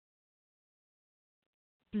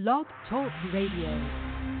Blog Talk Radio.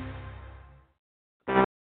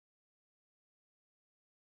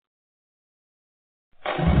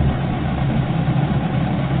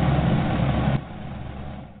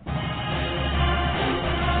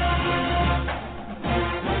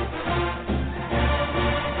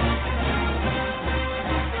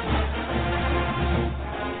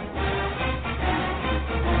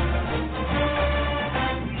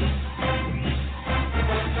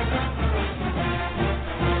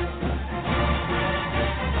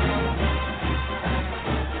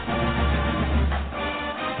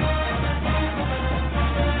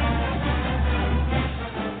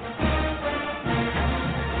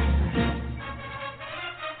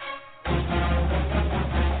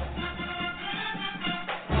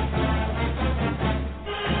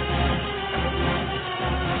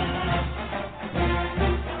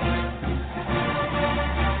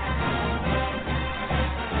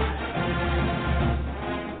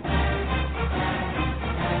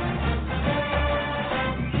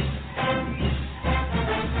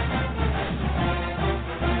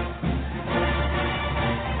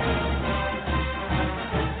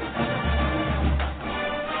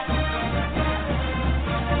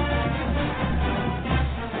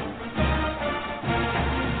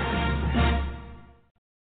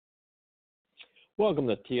 Welcome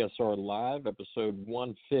to TSR Live, episode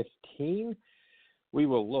 115. We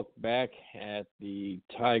will look back at the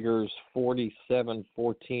Tigers'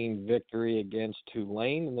 47-14 victory against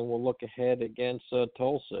Tulane, and then we'll look ahead against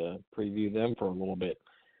Tulsa, preview them for a little bit.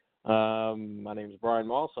 My name is Brian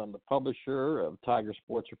Moss. I'm the publisher of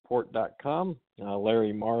TigerSportsReport.com.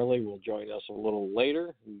 Larry Marley will join us a little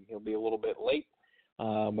later. He'll be a little bit late.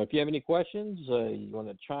 But if you have any questions, you want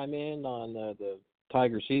to chime in on the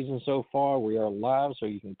Tiger season so far, we are live, so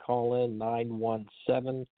you can call in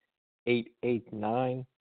 917-889-9149.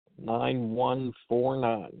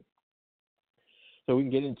 So we can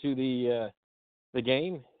get into the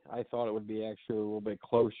game. I thought it would be actually a little bit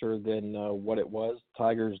closer than what it was.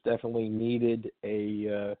 Tigers definitely needed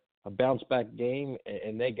a bounce back game,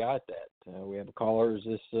 and they got that. We have a caller. Is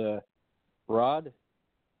this Rod?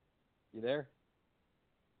 You there?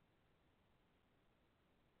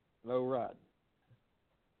 Hello, Rod.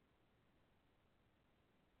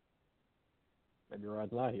 Maybe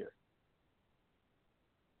Rod's not here.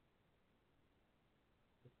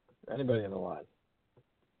 Anybody on the line?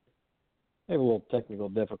 Maybe a little technical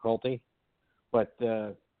difficulty. But,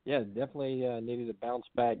 definitely needed a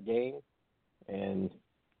bounce-back game, and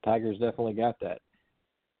Tigers definitely got that.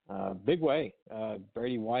 Big way.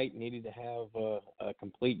 Brady White needed to have a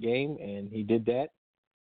complete game, and he did that.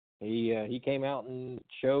 He came out and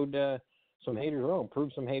showed some haters wrong,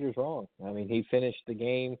 proved some haters wrong. I mean, he finished the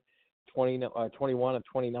game 21 of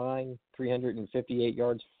 29, 358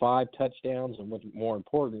 yards, 5 touchdowns, and what's more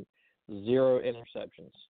important, 0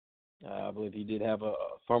 interceptions. I believe he did have a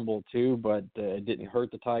fumble too, but it didn't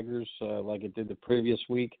hurt the Tigers like it did the previous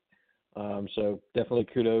week. So definitely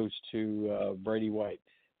kudos to Brady White.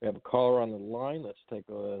 We have a caller on the line. Let's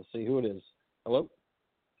see who it is. Hello?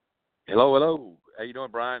 Hello. How you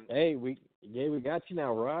doing, Brian? Hey, we got you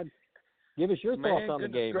now, Rod. Give us your thoughts on the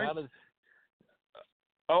game.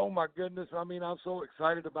 Oh, my goodness. I mean, I'm so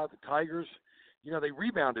excited about the Tigers. You know, they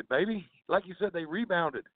rebounded, baby. Like you said, they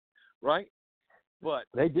rebounded, right? But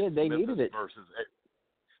they did. They needed it.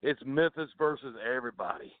 It's Memphis versus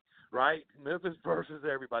everybody, right? Memphis versus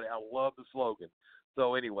everybody. I love the slogan.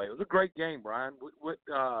 So, anyway, it was a great game, Brian.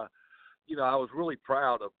 I was really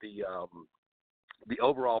proud of the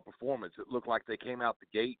overall performance. It looked like they came out the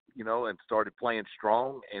gate, and started playing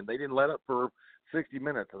strong, and they didn't let up for 60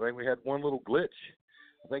 minutes. I think we had one little glitch.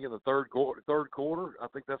 I think in the third quarter, I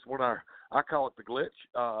think that's when I call it the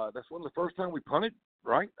glitch. That's when the first time we punted,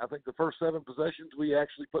 right? I think the first 7 possessions we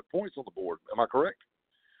actually put points on the board. Am I correct?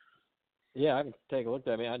 Yeah, I can take a look at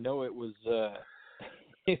that. I mean, I know it was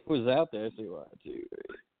it was out there. See what?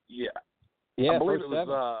 Yeah. Yeah, I believe it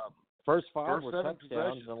was. First 5 were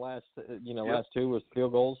touchdowns. The last, last 2 was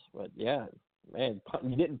field goals. But yeah, man,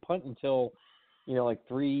 you didn't punt until, like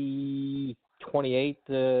 3:28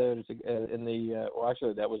 in the.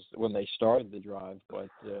 Actually, that was when they started the drive. But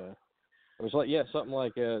it was something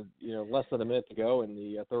like less than a minute to go in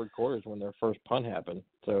the third quarter is when their first punt happened.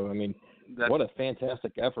 So I mean, what a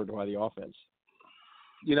fantastic effort by the offense.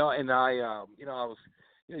 And I was.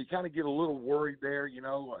 You kind of get a little worried there.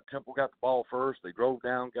 Temple got the ball first. They drove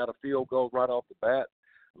down, got a field goal right off the bat.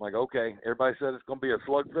 I'm like, okay, everybody said it's going to be a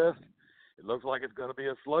slugfest. It looks like it's going to be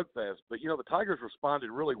a slugfest. But, the Tigers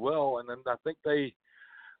responded really well, and then I think they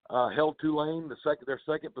held Tulane their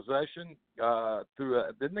second possession.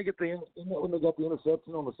 Didn't they get when they got the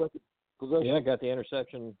interception on the second possession? Yeah, got the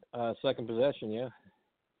interception, second possession. Yeah.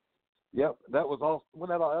 Yep, that was all.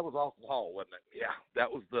 That was Austin Hall, wasn't it? Yeah,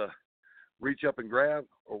 that was the reach up and grab,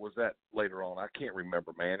 or was that later on? I can't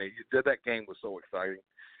remember, man. That game was so exciting.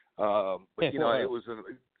 But it was.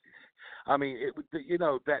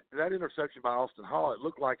 That interception by Austin Hall. It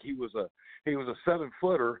looked like he was a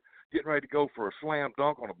 7-footer getting ready to go for a slam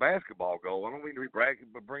dunk on a basketball goal. I don't mean to be bragging,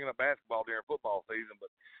 but bringing up basketball during football season, but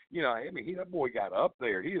that boy got up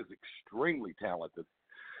there. He is extremely talented.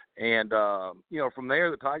 And from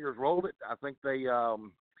there, the Tigers rolled it. I think coach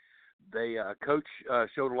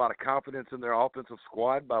showed a lot of confidence in their offensive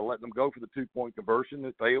squad by letting them go for the 2-point conversion.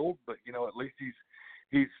 It failed, but at least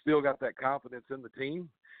he's still got that confidence in the team.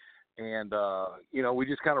 And we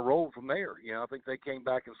just kind of rolled from there. I think they came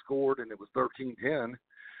back and scored, and it was 13-10.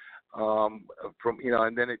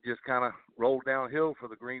 And then it just kind of rolled downhill for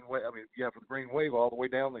the Green Wave. For the Green Wave all the way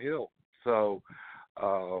down the hill. So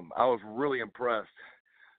I was really impressed.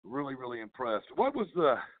 Really, really impressed. What was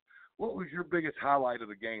your biggest highlight of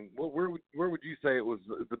the game? Where would you say it was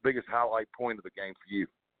the biggest highlight point of the game for you?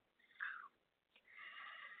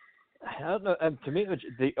 I don't know. To me,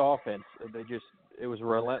 the offense. It was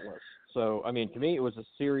relentless. So, to me, it was a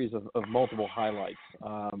series of multiple highlights.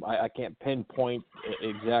 I can't pinpoint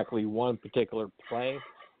exactly one particular play,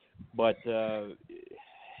 but the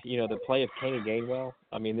play of Kenny Gainwell.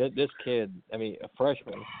 This kid. A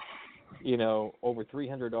freshman. Over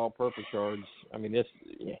 300 all-purpose yards.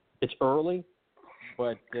 It's early,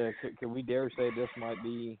 but can we dare say this might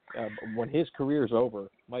be, when his career is over,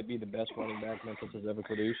 might be the best running back Memphis has ever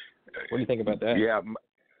produced? What do you think about that?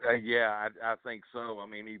 Yeah, I think so.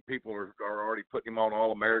 People are already putting him on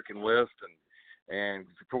All-American list, and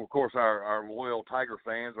of course our loyal Tiger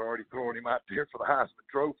fans are already throwing him out there for the Heisman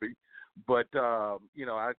Trophy. But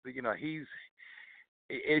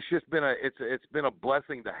it's just been it's been a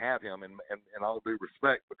blessing to have him, and all due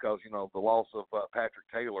respect, because the loss of Patrick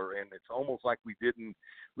Taylor, and it's almost like we didn't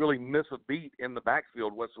really miss a beat in the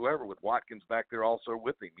backfield whatsoever, with Watkins back there also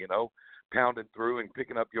with him, pounding through and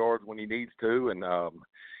picking up yards when he needs to, and I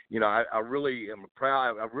really am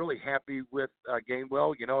proud. I'm really happy with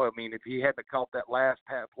Gainwell. If he hadn't caught that last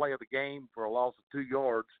play of the game for a loss of 2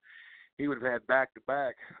 yards, he would have had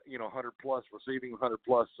back-to-back 100+ receiving,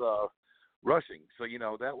 100+ rushing. So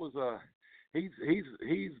that was he's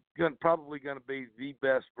probably going to be the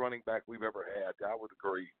best running back we've ever had. I would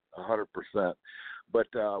agree 100%. But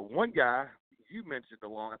one guy you mentioned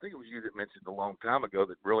I think it was you that mentioned a long time ago,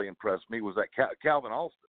 that really impressed me was that Calvin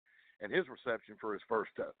Austin and his reception for his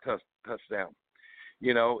first touchdown.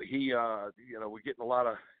 We're getting a lot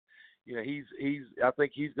of. I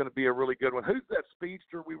think he's going to be a really good one. Who's that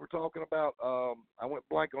speedster we were talking about? I went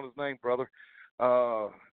blank on his name, brother.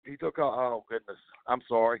 He took oh goodness, I'm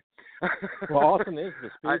sorry. Well, Austin is the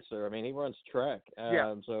speedster. He runs track.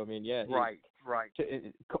 Yeah. So right.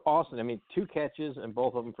 Austin. 2 catches and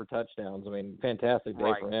both of them for touchdowns. Fantastic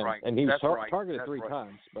day for him. Right. And he was targeted That's 3 right.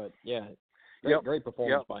 times. But yeah, great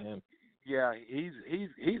performance by him. Yeah,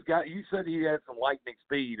 he's got. You said he had some lightning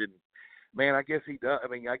speed, and man, I guess he does. I've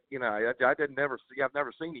never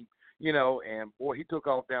seen him. And boy, he took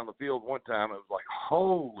off down the field one time. It was like,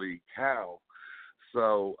 holy cow.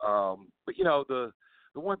 So, but the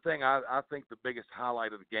one thing I think the biggest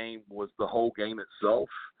highlight of the game was the whole game itself.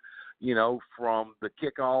 From the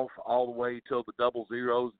kickoff all the way till the double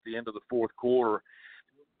zeros at the end of the fourth quarter,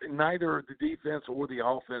 neither the defense or the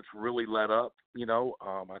offense really let up.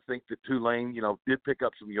 I think that Tulane, did pick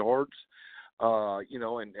up some yards,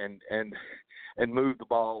 and moved the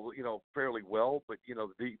ball, fairly well. But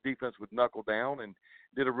the defense would knuckle down and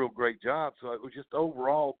did a real great job. So it was just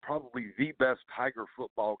overall probably the best Tiger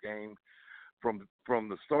football game from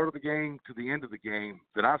the start of the game to the end of the game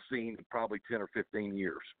that I've seen in probably 10 or 15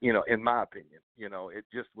 years, in my opinion. It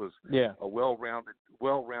just was a well-rounded,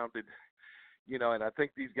 and I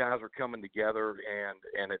think these guys are coming together,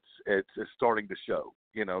 and it's starting to show.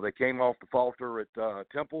 They came off the falter at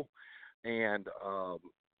Temple, and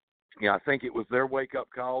I think it was their wake-up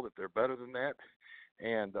call that they're better than that,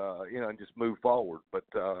 and and just move forward. But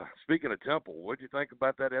speaking of Temple, what did you think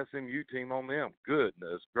about that SMU team on them?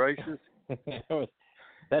 Goodness gracious.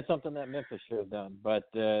 That's something that Memphis should have done, but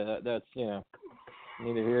that's neither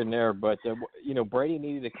here nor there. But Brady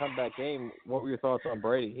needed a comeback game. What were your thoughts on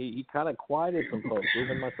Brady? He kind of quieted some folks,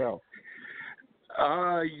 even myself.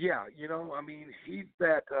 Yeah, he's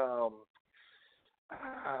that.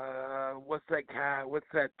 What's that guy? What's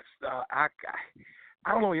that?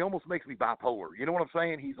 I don't know. He almost makes me bipolar. You know what I'm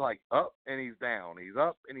saying? He's like up and he's down. He's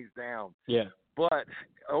up and he's down. Yeah. But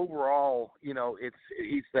overall, he's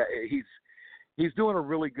doing a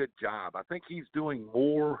really good job. I think he's doing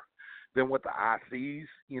more than what the eye sees.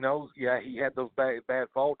 Yeah, he had those bad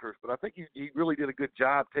falters, but I think he really did a good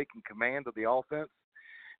job taking command of the offense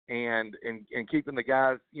and keeping the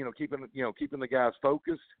guys, keeping the guys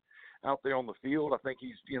focused out there on the field. I think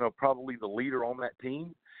he's, probably the leader on that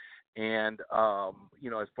team. And,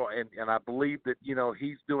 as far, and I believe that,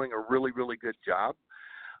 he's doing a really, really good job.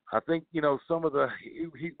 I think, some of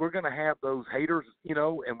we're going to have those haters, and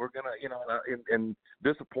we're going to, and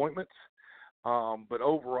disappointments. But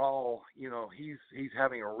overall, he's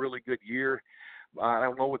having a really good year. I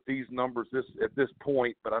don't know what these numbers at this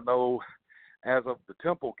point, but I know as of the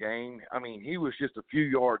Temple game, I mean, he was just a few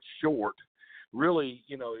yards short, really,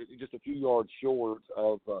 just a few yards short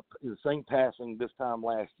of the same passing this time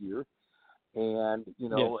last year. And,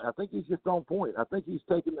 yes. I think he's just on point. I think he's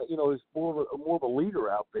taking, he's more of a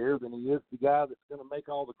leader out there than he is the guy that's going to make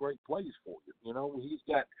all the great plays for you. He's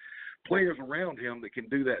got players around him that can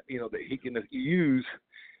do that, that he can use.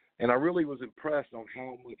 And I really was impressed on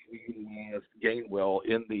how much we utilized Gainwell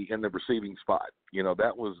in the receiving spot.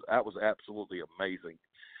 That was absolutely amazing.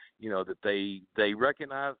 That they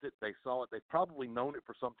recognized it, they saw it, they've probably known it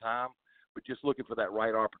for some time, but just looking for that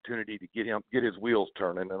right opportunity to get his wheels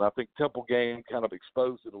turning. And I think Temple game kind of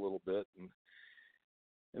exposed it a little bit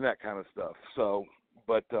and that kind of stuff. So,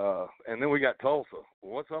 but and then we got Tulsa.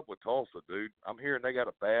 Well, what's up with Tulsa, dude? I'm hearing they got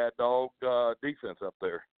a bad dog defense up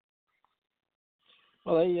there.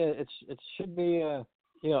 Well, it should be a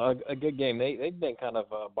good game. They've been kind of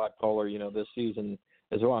bipolar, this season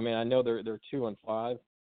as well. I mean, I know they're 2-5,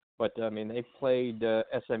 but I mean they played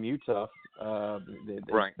SMU tough.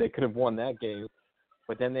 Right. They could have won that game,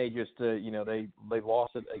 but then they just they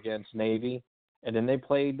lost it against Navy, and then they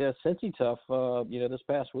played Cincy tough this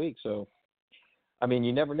past week. So I mean,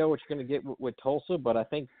 you never know what you're going to get with Tulsa, but I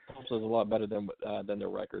think Tulsa is a lot better than their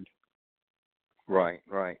record. Right.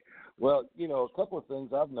 Well, a couple of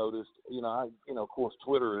things I've noticed, of course,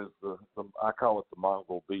 Twitter is I call it the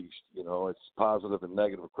Mongol beast. It's positive and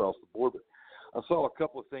negative across the board. But I saw a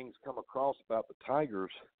couple of things come across about the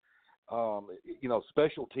Tigers,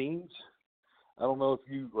 special teams. I don't know if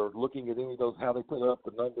you are looking at any of those, how they put up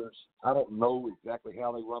the numbers. I don't know exactly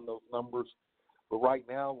how they run those numbers. But right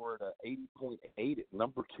now we're at 80.8 at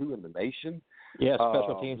number 2 in the nation. Yeah,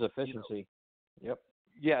 special teams efficiency. Yep.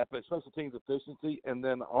 Yeah, but special teams efficiency, and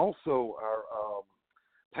then also our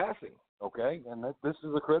passing, okay? And this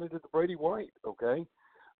is accredited to Brady White, okay?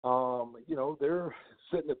 They're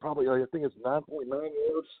sitting at probably, I think it's 9.9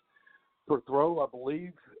 yards per throw, I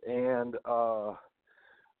believe, and they're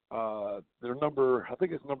I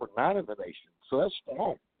think it's number 9 in the nation. So that's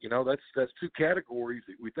strong. That's 2 categories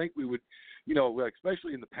that we think we would,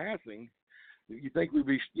 especially in the passing, you think we'd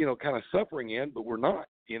be, kind of suffering in, but we're not.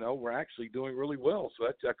 We're actually doing really well. So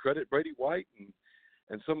I credit Brady White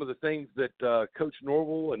and some of the things that Coach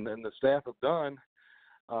Norville and the staff have done,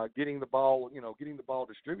 getting the ball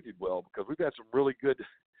distributed well, because we've got some really good,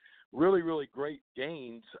 really, really great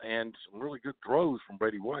gains and some really good throws from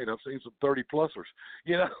Brady White. I've seen some 30-plussers,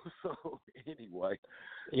 So anyway.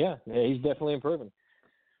 Yeah, he's definitely improving.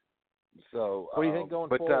 So what do you think going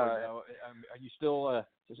forward? Are you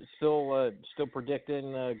still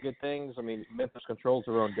predicting good things? I mean, Memphis controls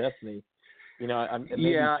their own destiny. It may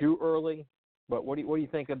be too early, but what do you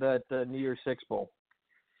think of that New Year's Six Bowl?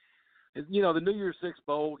 The New Year's Six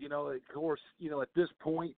Bowl. Of course, at this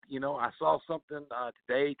point, I saw something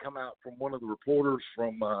today come out from one of the reporters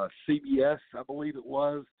from CBS, I believe it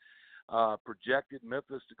was, projected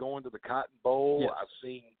Memphis to go into the Cotton Bowl. Yes. I've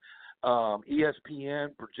seen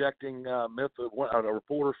ESPN projecting Memphis. A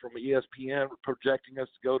reporter from ESPN projecting us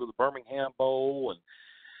to go to the Birmingham Bowl, and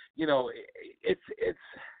it's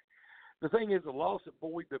the thing is the loss at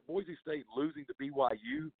Boise State losing to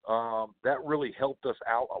BYU that really helped us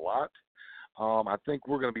out a lot. I think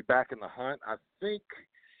we're going to be back in the hunt. I think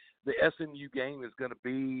the SMU game is going to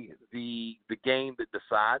be the game that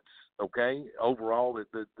decides. Okay, overall, it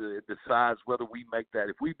decides whether we make that.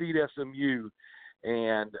 If we beat SMU.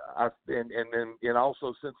 And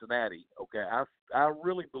also Cincinnati. Okay, I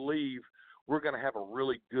really believe we're going to have a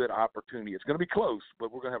really good opportunity. It's going to be close,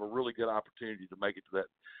 but we're going to have a really good opportunity to make it to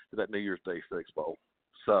that New Year's Day Six Bowl.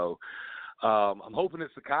 So I'm hoping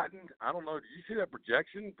it's the Cotton. I don't know. Did you see that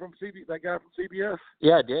projection from that guy from CBS?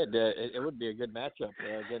 Yeah, I did. It would be a good matchup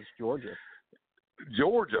against Georgia.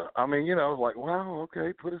 I mean, like, wow,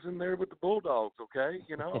 okay, put us in there with the Bulldogs, okay?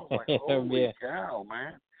 Like, holy cow,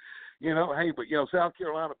 man. Hey, but South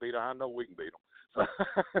Carolina beat them. I know we can beat them.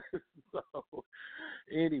 So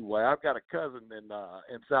anyway, I've got a cousin in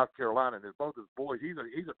South Carolina, and both his boys. He's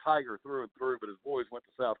a Tiger through and through, but his boys went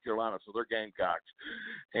to South Carolina, so they're Gamecocks,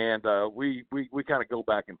 and we kind of go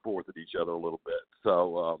back and forth at each other a little bit.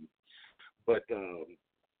 So But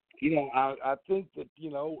I think that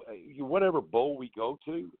whatever bowl we go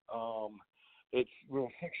to, it's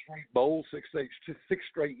 6 straight bowls, 6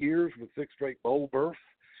 straight years with 6 straight bowl berths.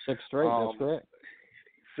 6 straight. That's correct.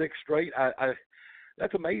 6 straight.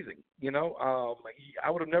 That's amazing. I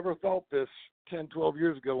would have never thought this 10, 12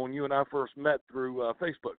 years ago when you and I first met through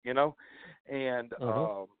Facebook. And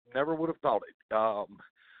never would have thought it.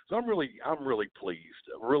 So I'm really pleased.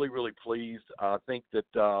 Really, really pleased. I think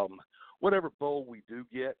that whatever bowl we do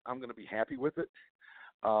get, I'm going to be happy with it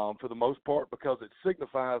for the most part, because it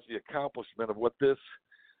signifies the accomplishment of what this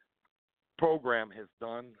program has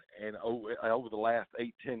done and over the last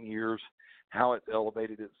 8-10 years, how it's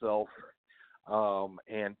elevated itself,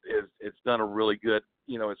 and it's done a really good.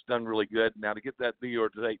 It's done really good. Now to get that New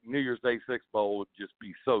Year's Day 6 bowl would just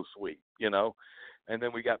be so sweet, And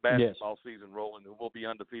then we got basketball season rolling, and we'll be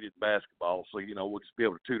undefeated in basketball. So we'll just be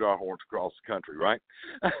able to toot our horns across the country, right?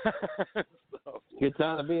 Good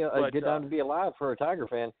time to be alive for a Tiger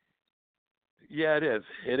fan. Yeah, it is.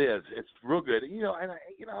 It is. It's real good. And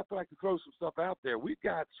I'd like to throw some stuff out there. We've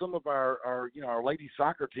got some of our ladies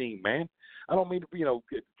soccer team, man. I don't mean to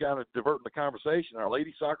kind of divert the conversation. Our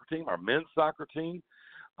ladies soccer team, our men's soccer team.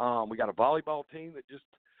 We got a volleyball team that just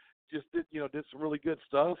did some really good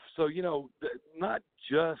stuff. So, not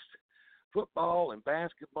just football and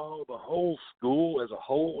basketball, the whole school as a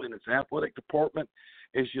whole in its athletic department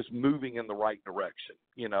is just moving in the right direction,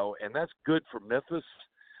 and that's good for Memphis.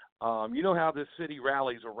 You know how this city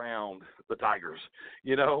rallies around the Tigers.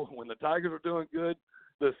 When the Tigers are doing good,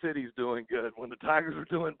 the city's doing good. When the Tigers are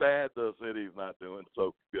doing bad, the city's not doing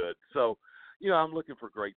so good. So, I'm looking for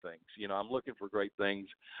great things.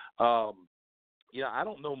 I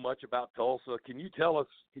don't know much about Tulsa. Can you tell us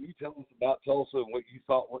about Tulsa and what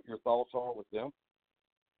your thoughts are with them?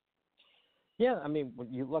 Yeah, I mean,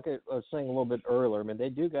 when you look at, I was saying a little bit earlier, I mean, they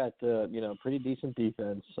do got, pretty decent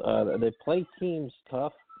defense. They play teams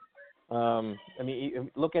tough.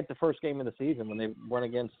 Look at the first game of the season when they went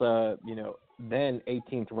against, then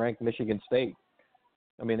 18th ranked Michigan State.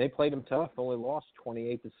 I mean, they played them tough, only lost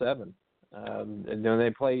 28-7. And then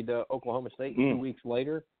they played Oklahoma State 2 weeks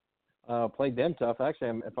later. Played them tough.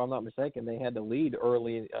 Actually, if I'm not mistaken, they had the lead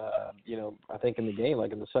early, I think in the game,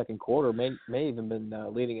 like in the second quarter, may even been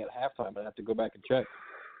leading at halftime. I'd have to go back and check.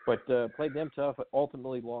 But played them tough,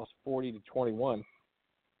 ultimately lost 40-21.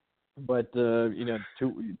 But,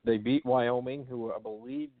 they beat Wyoming, who I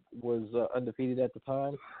believe was undefeated at the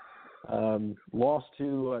time. Lost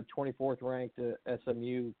to 24th ranked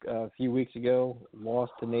SMU a few weeks ago,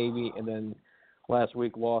 lost to Navy, and then last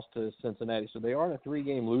week lost to Cincinnati. So they are on a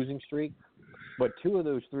 3-game losing streak, but 2 of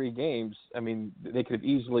those 3 games, I mean, they could have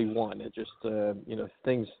easily won. It just,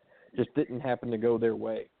 things just didn't happen to go their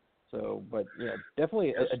way. So, but yeah,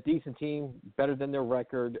 definitely a decent team, better than their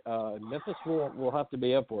record. Memphis will have to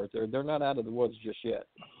be up for it. They're not out of the woods just yet.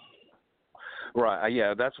 Right.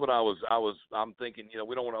 Yeah, that's what I'm thinking.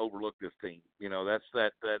 We don't want to overlook this team.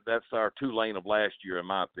 That's our Tulane of last year, in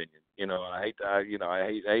my opinion. I hate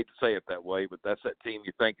to say it that way, but that's that team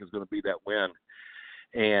you think is going to be that win,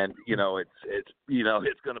 and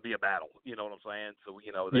it's going to be a battle. You know what I'm saying? So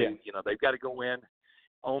they've got to go in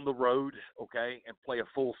on the road, okay, and play a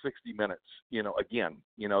full 60 minutes. Again,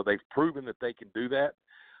 they've proven that they can do that.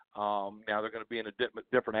 Now they're going to be in a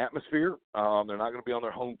different atmosphere. They're not going to be on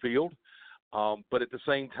their home field. But at the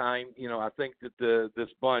same time, I think that this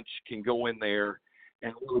bunch can go in there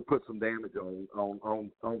and really put some damage on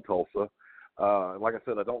Tulsa. Like I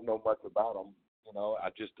said, I don't know much about them.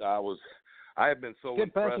 I have been so good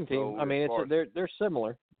impressed. Passing team. I mean, they're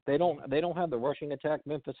similar. They don't have the rushing attack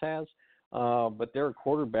Memphis has, but their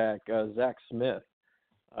quarterback Zach Smith.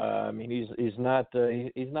 I mean, he's not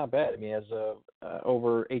bad. I mean, he has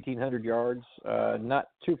over 1,800 yards, not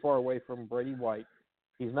too far away from Brady White.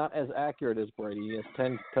 He's not as accurate as Brady. He has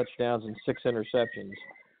 10 touchdowns and 6 interceptions.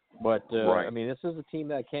 But, right. I mean, this is a team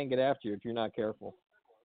that can get after you if you're not careful.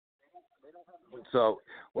 So,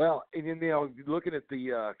 well, and, looking at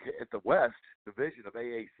the West Division of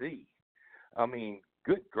AAC, I mean,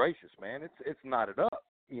 good gracious, man, it's knotted up.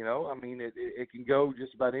 I mean, it can go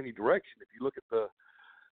just about any direction. If you look at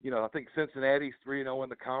I think Cincinnati's 3-0 in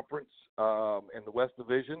the conference in the West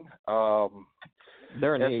Division.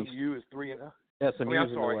 They're in the SMU is 3-0. SMU I'm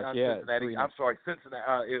sorry, Cincinnati. I'm sorry,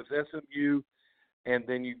 Cincinnati. It was SMU, and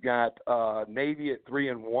then you got Navy at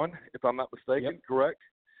 3-1, if I'm not mistaken. Yep. Correct.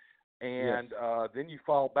 And yes. Then you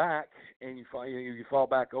fall back, and you fall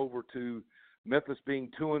back over to Memphis being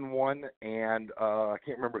 2-1, and I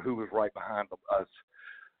can't remember who was right behind us.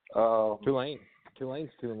 Tulane. Tulane's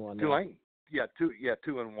 2-1. Tulane. Yeah,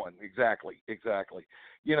 2-1. Exactly.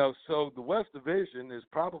 So the West Division is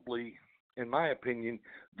probably in my opinion,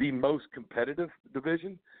 the most competitive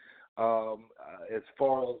division as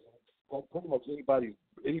far as pretty much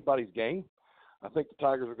anybody's game. I think the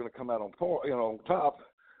Tigers are going to come out on top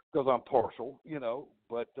because I'm partial,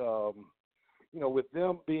 but with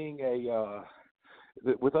them being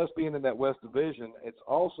with us being in that West Division, it's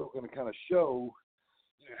also going to kind of show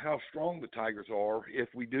how strong the Tigers are if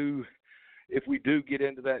we do get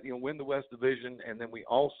into that, win the West Division, and then we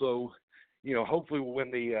also, hopefully we'll win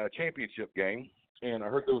the championship game. And I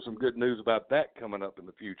heard there was some good news about that coming up in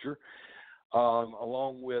the future,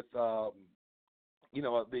 along with the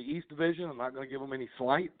East Division. I'm not going to give them any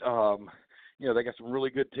slight. They got some really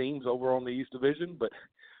good teams over on the East Division, but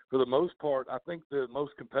for the most part, I think the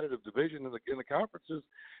most competitive division in the conference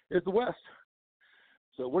is the West.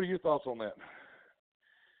 So what are your thoughts on that?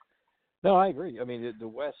 No, I agree. I mean, the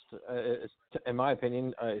West, in my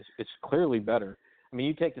opinion, it's clearly better. I mean,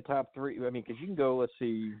 you take the top three. I mean, because you can go, let's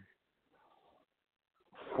see,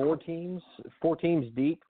 four teams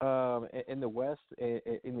deep in the West.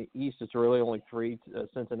 In the East, it's really only three: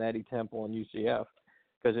 Cincinnati, Temple, and UCF.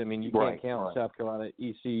 Because I mean, you can't count South Carolina,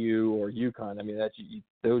 ECU, or UConn. I mean,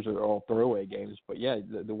 those are all throwaway games. But yeah,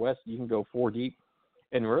 the West, you can go four deep,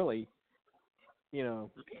 and really,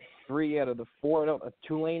 three out of the four.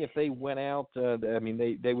 Tulane, if they went out, I mean,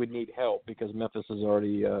 they would need help because Memphis has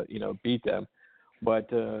already beat them. But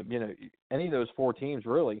any of those four teams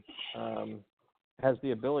really has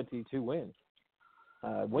the ability to win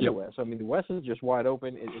the West. I mean, the West is just wide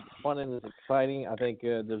open. It's fun and it's exciting. I think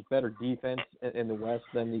there's better defense in the West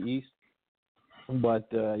than the East. But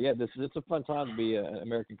it's a fun time to be an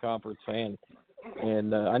American Conference fan.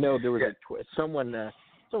 And I know there was someone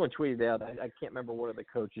tweeted out. I can't remember one of the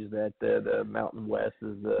coaches that the Mountain West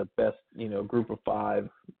is the best group of five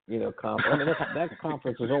conference. I mean that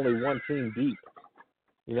conference is only one team deep.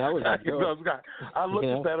 I looked at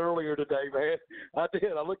that earlier today, man. I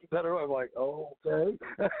did. I looked at that earlier. I'm like, oh, okay.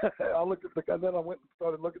 Then I went and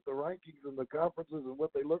started looking at the rankings and the conferences and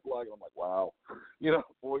what they look like. I'm like, wow.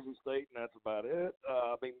 Boise State, and that's about it.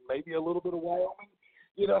 I mean, maybe a little bit of Wyoming,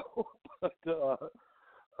 but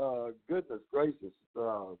goodness gracious.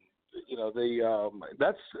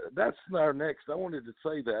 That's our next. I wanted to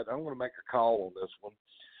say that. I want to make a call on this one.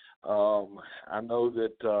 I know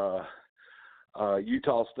that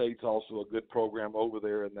Utah State's also a good program over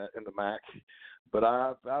there in the MAC, but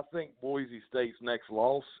I think Boise State's next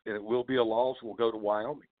loss, and it will be a loss, will go to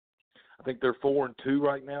Wyoming. I think they're 4-2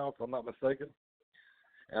 right now, if I'm not mistaken,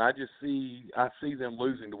 and I see them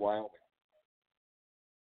losing to Wyoming.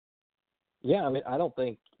 Yeah, I mean, I don't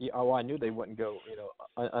think. I knew they wouldn't go,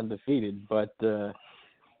 undefeated, but let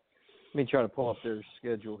me try to pull up their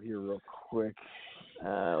schedule here real quick.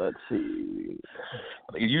 Let's see.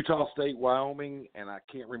 Utah State, Wyoming, and I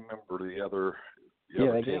can't remember the other they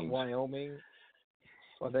teams. Get Wyoming.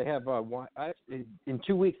 Well, they have in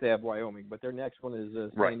 2 weeks they have Wyoming, but their next one is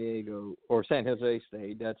San Diego or San Jose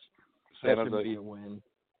State. That should be a win.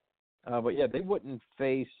 But yeah, they wouldn't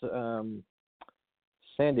face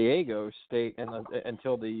San Diego State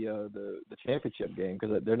until the championship game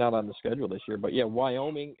because they're not on the schedule this year. But yeah,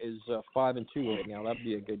 Wyoming is 5-2 right now. That'd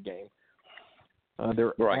be a good game.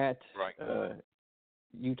 They're at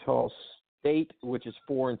Utah State, which is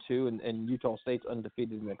 4-2, and Utah State's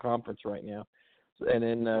undefeated in the conference right now. And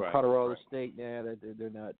then Colorado State,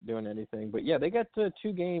 they're not doing anything. But yeah, they got 2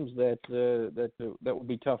 games that will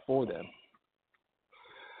be tough for them.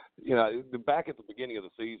 Back at the beginning of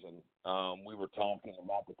the season, we were talking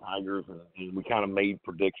about the Tigers, and we kind of made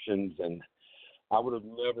predictions, and I would have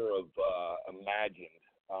never imagined.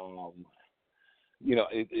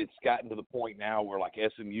 It's gotten to the point now where like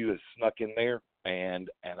SMU has snuck in there, and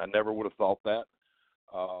I never would have thought that.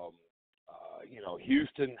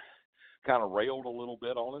 Houston kind of railed a little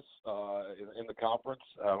bit on us in the conference.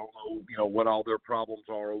 I don't know, what all their problems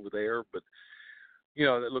are over there, but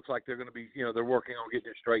it looks like they're going to be, they're working on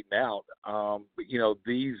getting it straightened out. But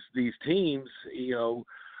these teams,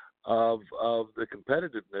 of the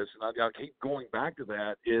competitiveness, and I keep going back to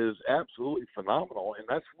that, is absolutely phenomenal, and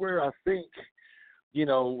that's where I think.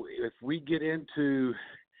 If we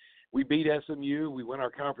we beat SMU, we win our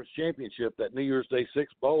conference championship, that New Year's Day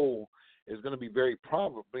 6 bowl is going to be very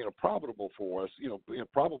profitable for us,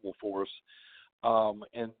 probable for us.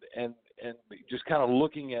 And just kind of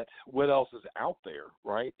looking at what else is out there,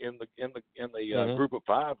 right? In the group of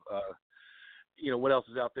 5, what else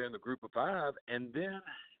is out there in the group of 5, and then.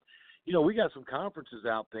 We got some conferences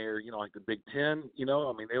out there, like the Big Ten, they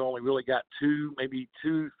only really got 2, maybe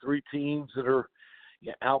 2, 3 teams that are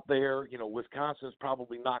out there. Wisconsin's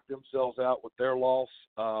probably knocked themselves out with their loss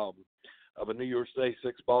of a New Year's Day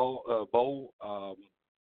 6 bowl.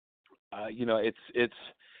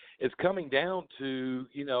 it's coming down to,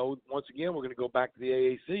 once again, we're going to go back to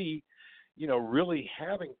the AAC, really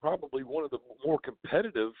having probably one of the more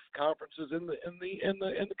competitive conferences in the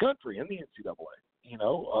country, in the NCAA.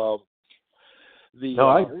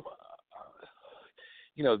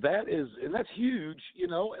 That is, and that's huge,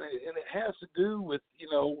 and it has to do with,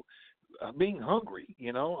 being hungry,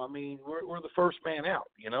 I mean, we're the first man out,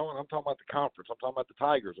 and I'm talking about the conference, I'm talking about the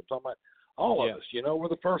Tigers, I'm talking about all of us, we're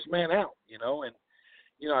the first man out, and,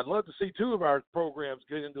 I'd love to see two of our programs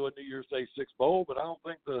get into a New Year's Day Six Bowl, but I don't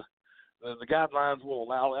think the guidelines will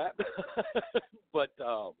allow that. But,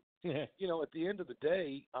 at the end of the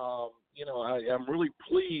day, I'm really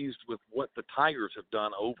pleased with what the Tigers have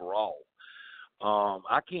done overall.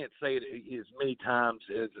 I can't say it as many times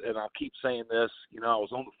and I'll keep saying this, I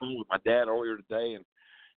was on the phone with my dad earlier today, and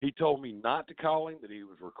he told me not to call him, that he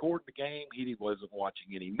was recording the game. He wasn't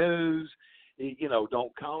watching any news.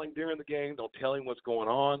 Don't call him during the game. Don't tell him what's going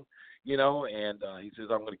on, and he says,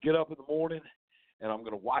 I'm going to get up in the morning and I'm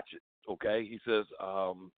going to watch it. Okay. He says,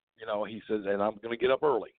 and I'm going to get up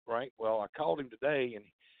early. Right. Well, I called him today, and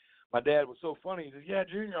my dad was so funny. He says, yeah,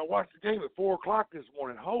 Junior, I watched the game at 4:00 this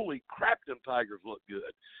morning. Holy crap, them Tigers look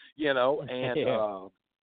good, and,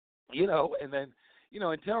 and then,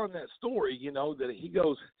 in telling that story, that he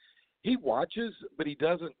goes, he watches, but he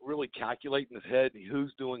doesn't really calculate in his head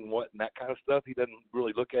who's doing what and that kind of stuff. He doesn't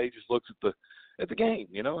really look at it. He just looks at the game,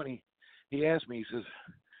 and he asked me, he says,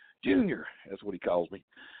 Junior, that's what he calls me.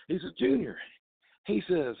 He says, Junior, he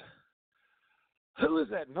says, who is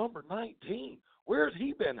that number 19? Where's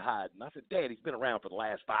he been hiding? I said, Dad, he's been around for the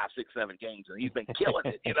last 5, 6, 7 games, and he's been killing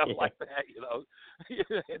it, like that,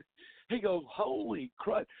 He goes, holy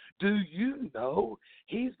crud, do you know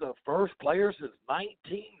he's the first player since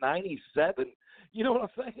 1997? You know what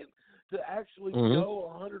I'm saying? To actually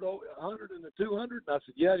go 100 and the 200. And I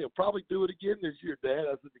said, yeah, he'll probably do it again this year, Dad.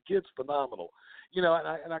 I said, the kid's phenomenal. And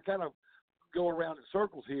I kind of go around in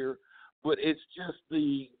circles here, but it's just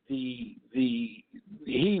he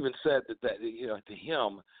even said that to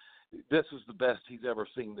him, this was the best he's ever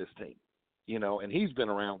seen this team. And he's been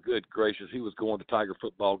around, good gracious. He was going to Tiger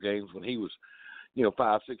football games when he was,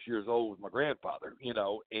 5, 6 years old with my grandfather, and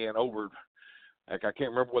over, I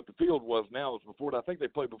can't remember what the field was now. It was before, I think they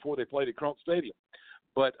played at Crump Stadium.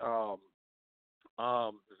 But the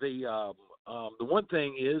one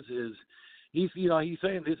thing is he's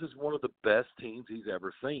saying this is one of the best teams he's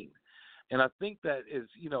ever seen. And I think that is,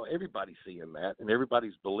 everybody's seeing that, and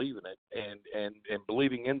everybody's believing it, and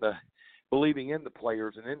believing in the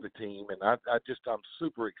players and in the team. And I'm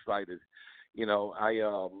super excited.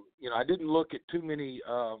 I didn't look at too many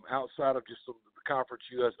outside of just the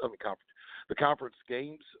conference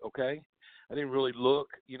games. Okay, I didn't really look.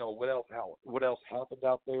 What else happened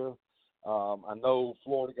out there. I know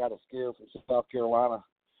Florida got a scare from South Carolina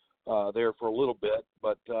there for a little bit,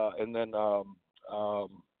 but and then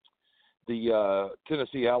the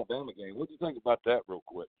Tennessee-Alabama game. What do you think about that real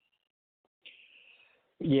quick?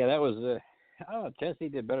 Yeah, that was Tennessee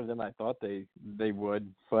did better than I thought they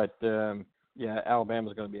would, but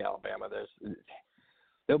Alabama's going to be Alabama.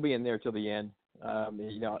 They'll be in there till the end.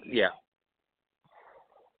 Yeah.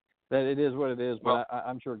 That it is what it is, but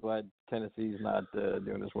I'm sure glad Tennessee's not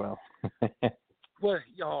doing as well. Well,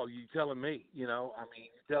 y'all, you telling me? You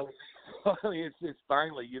telling me? It's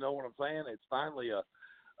finally, you know what I'm saying? It's finally a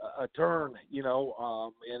turn,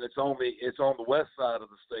 and it's on the west side of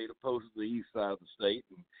the state opposed to the east side of the state.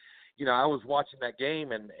 And I was watching that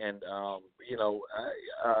game, and I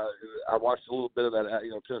watched a little bit of that,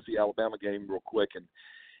 Tennessee Alabama game real quick,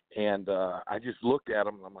 and I just looked at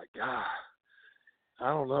them, and I'm like, God, I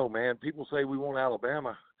don't know, man. People say we want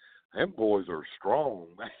Alabama. Them boys are strong,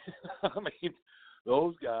 man. I mean,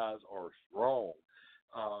 those guys are strong.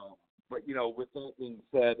 But with that being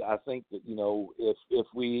said, I think that if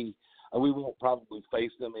we won't probably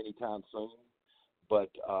face them anytime soon. But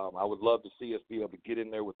I would love to see us be able to get in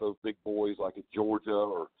there with those big boys like at Georgia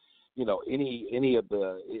or any of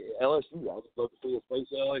the LSU. I would love to see us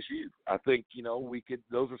face LSU. I think we could.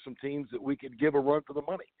 Those are some teams that we could give a run for the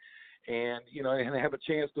money, and and have a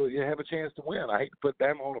chance to win. I hate to put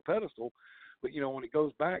them on a pedestal, but when it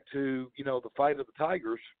goes back to the fight of the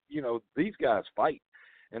Tigers, these guys fight.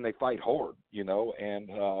 And they fight hard, and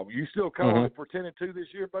you still calling it for 10-2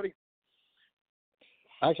 this year, buddy?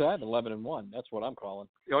 Actually, I had 11-1. That's what I'm calling.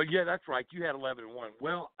 Oh yeah, that's right. You had 11-1.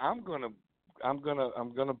 Well, I'm gonna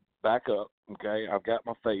back up. Okay, I've got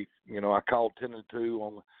my faith. I called 10-2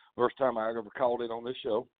 on the first time I ever called it on this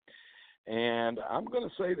show, and I'm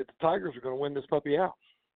gonna say that the Tigers are gonna win this puppy out.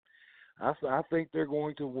 I think they're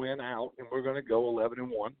going to win out, and we're gonna go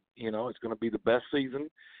 11-1. It's gonna be the best season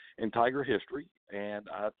in Tiger history, and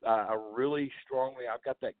I really strongly, I've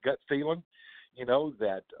got that gut feeling,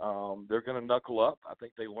 that they're going to knuckle up. I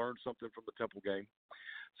think they learned something from the Temple game.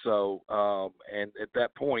 So, and at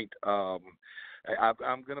that point, I'm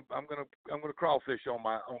gonna crawfish on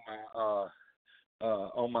my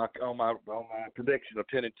prediction of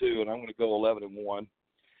 10-2, and I'm going to go 11-1.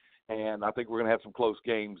 And I think we're going to have some close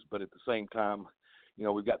games, but at the same time,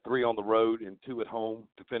 we've got 3 on the road and 2 at home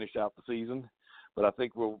to finish out the season. But I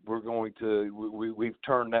think we're going to we've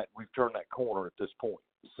turned that corner at this point.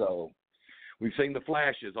 So we've seen the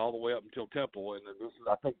flashes all the way up until Temple, and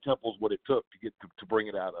I think Temple's what it took to get to bring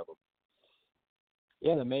it out of them.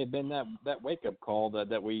 Yeah, there may have been that wake up call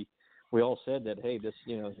that we all said that, hey, this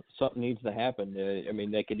something needs to happen. I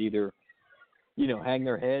mean, they could either hang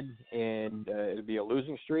their head and it'll be a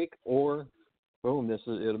losing streak, or boom,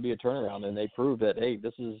 it'll be a turnaround. And they proved that, hey,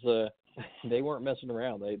 this is they weren't messing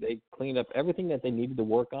around. They cleaned up everything that they needed to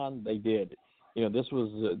work on. They did. This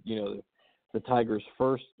was the Tigers'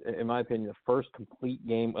 first, in my opinion, the first complete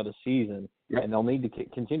game of the season, and they'll need to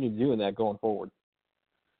continue doing that going forward.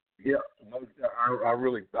 Yeah, I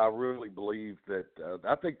really believe that.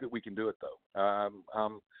 I think that we can do it, though.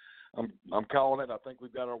 I'm calling it. I think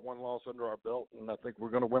we've got our one loss under our belt, and I think we're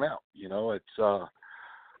going to win out. It's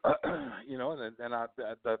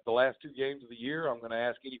the last 2 games of the year, I'm going to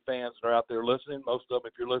ask any fans that are out there listening. Most of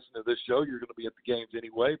them, if you're listening to this show, you're going to be at the games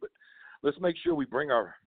anyway. But let's make sure we bring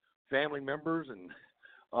our family members and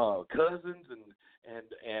cousins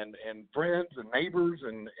and friends and neighbors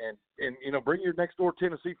and bring your next door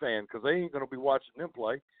Tennessee fan, because they ain't going to be watching them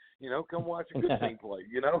play. Come watch a good team play.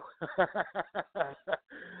 It's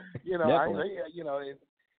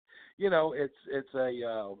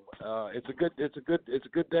a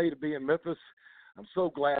good day to be in Memphis. I'm so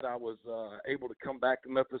glad I was able to come back to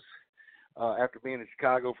Memphis after being in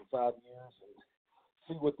Chicago for 5 years and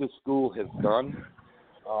see what this school has done.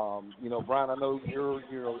 Brian, I know you're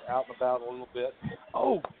out and about a little bit.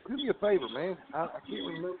 Oh, do me a favor, man. I can't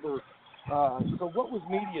remember. So what was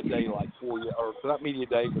Media Day like for you? Or not Media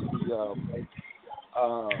Day, but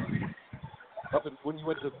when you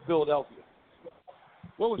went to Philadelphia.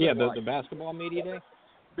 What was that like? the basketball Media Day?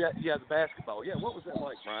 Yeah, the basketball. Yeah, what was that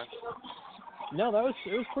like, Brian? No, it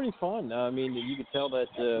was pretty fun. I mean, you could tell that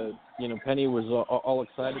Penny was all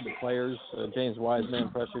excited. The players, James Wiseman,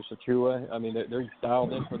 Precious Achua. I mean, they're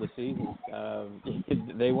dialed in for the season.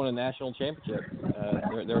 They won a national championship.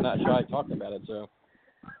 They're not shy talking about it. So,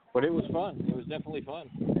 but it was fun. It was definitely fun.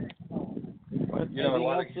 You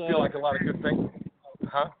feel like a lot of good things,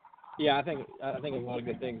 huh? Yeah, I think a lot of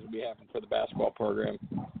good things will be happening for the basketball program.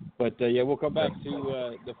 But we'll come back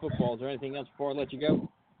to the football. Is there anything else before I let you go?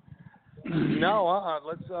 No,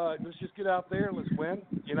 let's just get out there and let's win,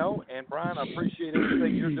 And Brian, I appreciate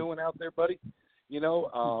everything you're doing out there, buddy.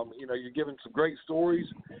 You're giving some great stories.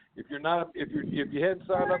 If you hadn't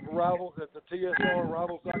signed up for Rivals at the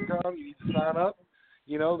TSR, you need to sign up.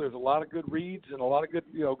 There's a lot of good reads and a lot of good,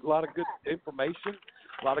 a lot of good information,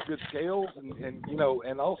 a lot of good scales,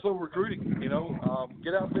 and also recruiting.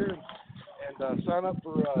 Get out there and sign up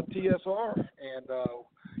for TSR, and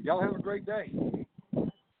y'all have a great day.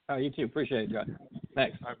 Oh, you too. Appreciate it, John.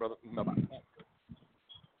 Thanks. All right, brother. Bye-bye.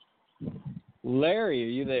 Larry, are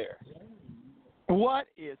you there? What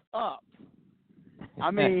is up?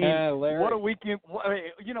 I mean, what a weekend!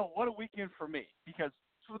 What a weekend for me. Because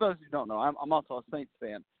for those who don't know, I'm also a Saints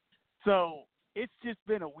fan. So it's just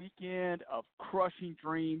been a weekend of crushing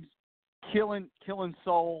dreams, killing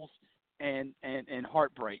souls, and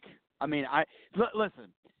heartbreak. I mean,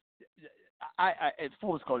 listen. It's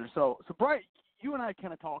full disclosure. So Brian, you and I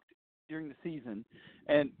kind of talked during the season,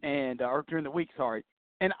 or during the week, sorry.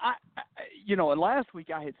 And and last week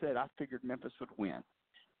I had said I figured Memphis would win.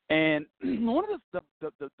 And one of the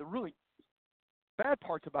really bad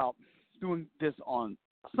parts about doing this on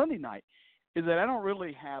Sunday night is that I don't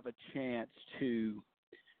really have a chance to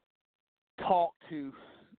talk to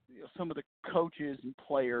some of the coaches and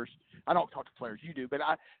players. I don't talk to players, you do, but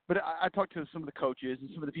I talk to some of the coaches and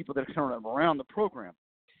some of the people that are kind of around the program.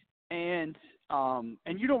 And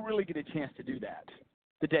you don't really get a chance to do that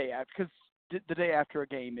the day after, because the day after a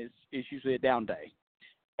game is usually a down day,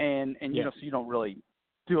 and so you don't really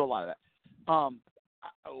do a lot of that.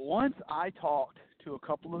 Once I talked to a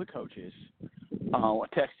couple of the coaches, I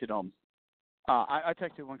texted them. I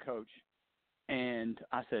texted one coach, and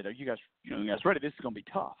I said, "Are you guys ready? This is going to be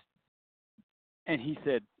tough." And he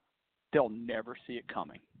said, "They'll never see it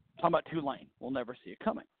coming." Talking about Tulane, we'll never see it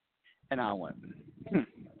coming. And I went,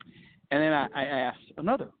 And then I asked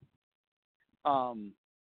another,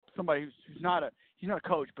 somebody who's not a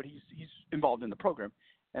coach, but he's involved in the program,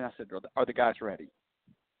 and I said, "Are the guys ready?"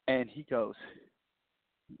 And he goes,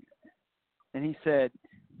 and he said,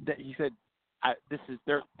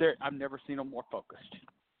 I've never seen them more focused.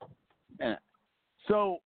 And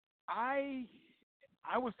so I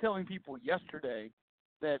was telling people yesterday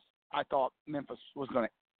that I thought Memphis was going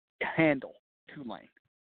to handle Tulane.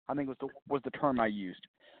 I think was the term I used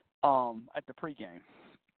at the pregame,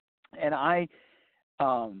 and I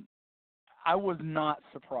was not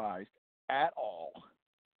surprised at all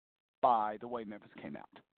by the way Memphis came out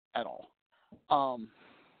at all.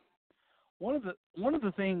 One of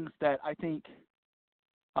the things that I think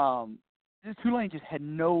Tulane just had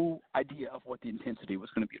no idea of what the intensity was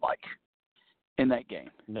going to be like in that game.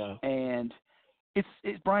 No. And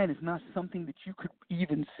it's Brian, it's not something that you could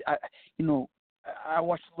even I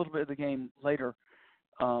watched a little bit of the game later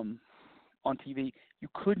on TV. You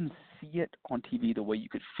couldn't see it on TV the way you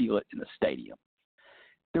could feel it in the stadium.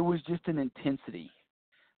 There was just an intensity.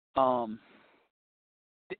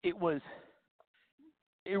 It was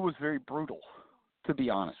very brutal, to be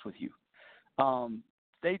honest with you.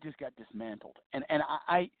 They just got dismantled, and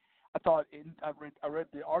I thought I read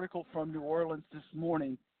the article from New Orleans this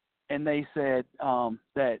morning, and they said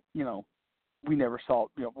that we never saw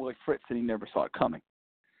Willie Fritz said he never saw it coming.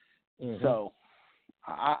 Mm-hmm. So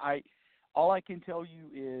I all I can tell you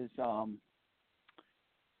is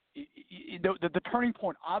the turning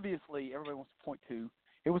point. Obviously, everybody wants to point to.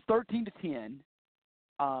 It was 13-10.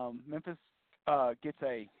 Memphis gets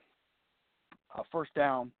a first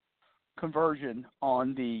down conversion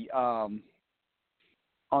on the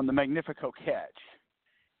Magnifico catch,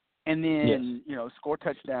 and then score a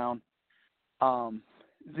touchdown.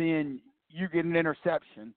 Then you get an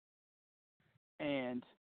interception, and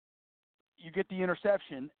you get the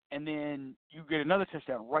interception, and then you get another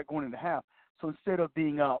touchdown right going into half. So instead of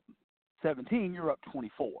being up 17, you're up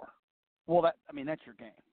 24. Well, that's your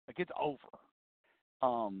game. Like, it's over.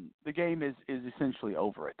 The game is essentially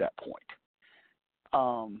over at that point.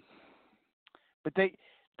 But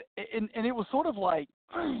and it was sort of like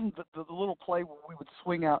the little play where we would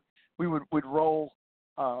swing out, we would roll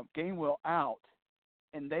Gainwell out,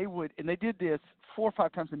 and they did this 4 or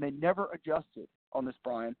 5 times, and they never adjusted on this,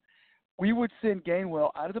 Brian. We would send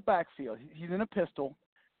Gainwell out of the backfield. He's in a pistol.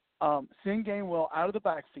 Send Gainwell out of the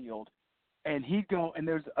backfield, and he'd go, and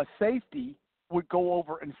there's a safety would go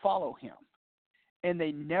over and follow him. And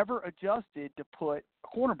they never adjusted to put a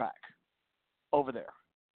cornerback over there.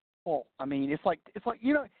 Well, it's like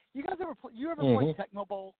you guys ever play Tecmo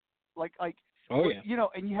Bowl? Like oh yeah.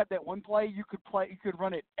 And you had that one play you could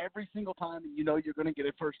run it every single time, and you're going to get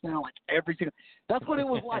a first down like every single. That's what it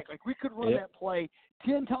was like. Like, we could run that play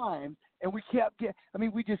 10 times, and we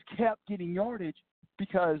just kept getting yardage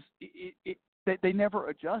because they never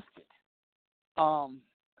adjusted.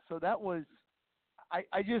 So that was,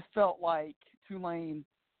 I just felt like Tulane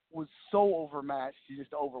was so overmatched,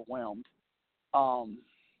 just overwhelmed.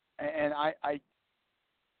 And I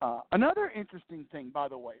another interesting thing, by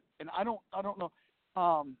the way, and I don't know.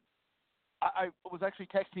 I was actually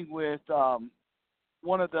texting with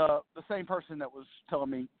one of the same person that was telling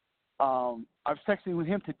me. I was texting with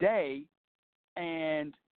him today,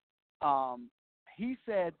 and he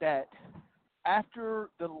said that after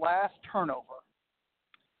the last turnover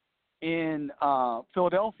in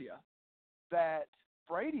Philadelphia, that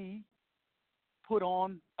Brady put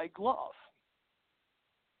on a glove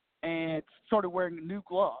and started wearing new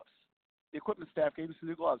gloves. The equipment staff gave him some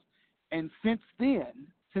new gloves, and since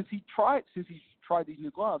he's tried these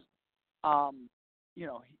new gloves,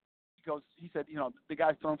 he said, the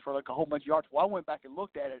guy's thrown for like a whole bunch of yards. Well, I went back and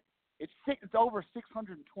looked at it. It's over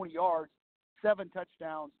 620 yards, 7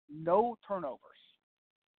 touchdowns, no turnovers,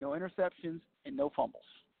 no interceptions, and no fumbles.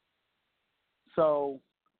 So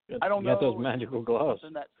I don't know. You got those magical gloves.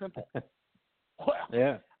 Something that simple. Well,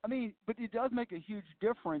 yeah. But it does make a huge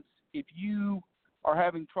difference if you are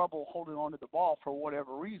having trouble holding on to the ball for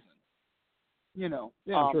whatever reason. Yeah,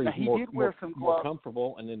 I'm sure he did wear some gloves. More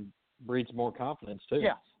comfortable, and then breeds more confidence too.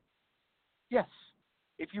 Yes.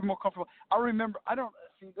 If you're more comfortable, I remember. I don't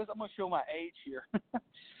see this. I'm going to show my age here,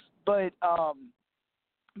 but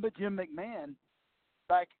Jim McMahon,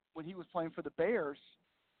 back when he was playing for the Bears,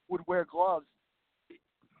 would wear gloves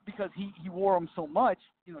because he wore them so much.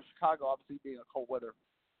 Chicago obviously being a cold weather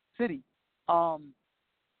city,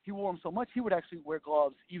 he wore them so much he would actually wear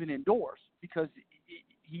gloves even indoors because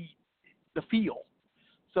the feel.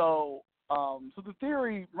 So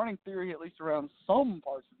the running theory, at least around some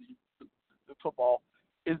parts of the football,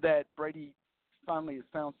 is that Brady finally has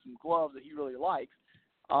found some gloves that he really likes.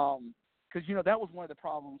 Because that was one of the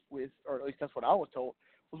problems with, or at least that's what I was told,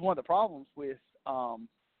 was one of the problems with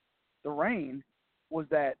the rain was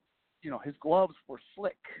that his gloves were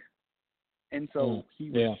slick and so he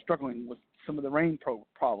was struggling with some of the rain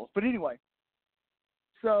problems. But anyway,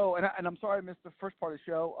 so and I'm sorry I missed the first part of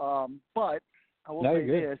the show, but I will say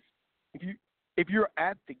this: if you're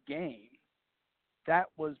at the game, that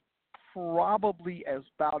was probably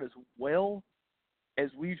about as well as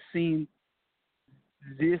we've seen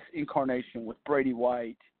this incarnation with Brady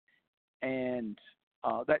White and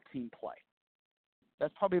that team play.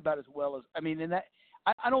 That's probably about as well as and that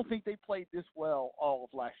I don't think they played this well all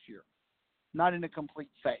of last year. Not in a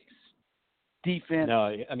complete phase. Defense.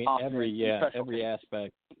 No, I mean every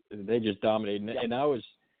aspect they just dominated, and I was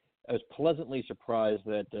pleasantly surprised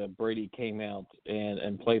that Brady came out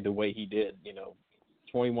and played the way he did.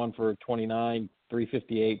 21 for 29,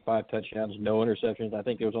 358, 5 touchdowns, no interceptions. I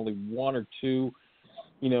think there was only one or two,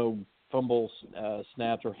 fumbles,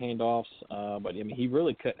 snaps or handoffs. But he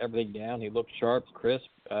really cut everything down. He looked sharp, crisp.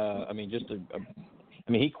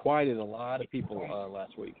 He quieted a lot of people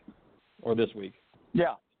last week or this week.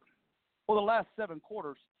 Yeah. Well, the last 7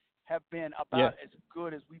 quarters have been about as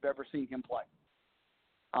good as we've ever seen him play.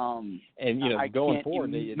 Going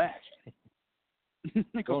forward,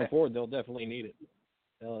 going forward, they'll definitely need it.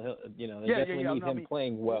 They definitely need him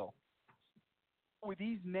playing well. With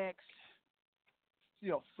these next,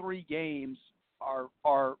 3 games are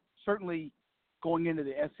certainly going into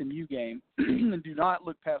the SMU game, and do not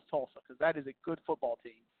look past Tulsa because that is a good football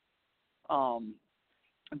team.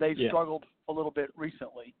 They've struggled a little bit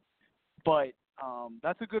recently, but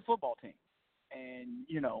that's a good football team. And,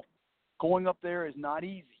 going up there is not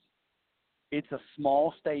easy. It's a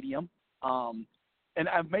small stadium. And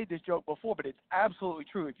I've made this joke before, but it's absolutely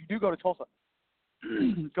true. If you do go to Tulsa,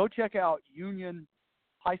 go check out Union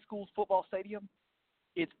High School's football stadium.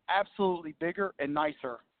 It's absolutely bigger and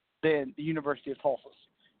nicer than the University of Tulsa's,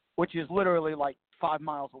 which is literally like 5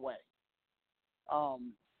 miles away.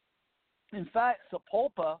 In fact,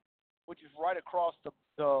 Sapulpa, which is right across the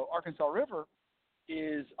Arkansas River,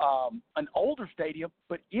 is an older stadium,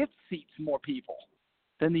 but it seats more people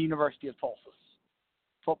than the University of Tulsa's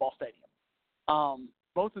football stadium.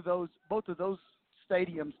 Both of those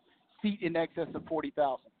stadiums seat in excess of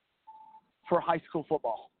 40,000 for high school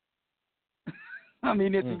football.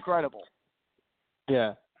 It's incredible.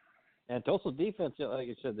 Yeah, and Tulsa defense, like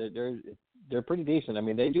I said, they're pretty decent.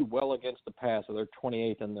 They do well against the pass, so they're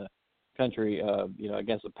 28th in the country.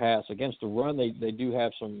 Against the pass, against the run, they do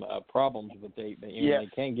have some problems, but they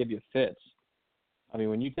can give you fits.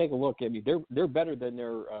 When you take a look at they're better than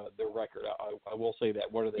their record. I will say that.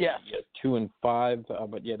 What are they? 2-5.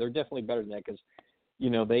 But they're definitely better than that because,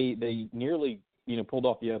 they nearly pulled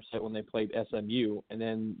off the upset when they played SMU, and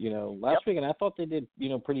then last week, and I thought they did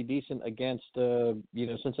pretty decent against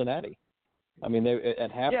Cincinnati. They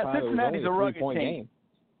at halftime Cincinnati's it was only a 3-point game.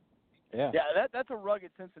 Yeah. Yeah, that's a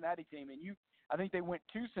rugged Cincinnati team, and I think they went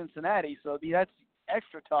to Cincinnati, so that's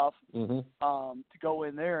extra tough to go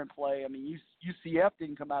in there and play. UCF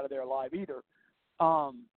didn't come out of there alive either,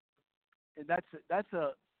 and that's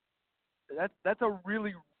a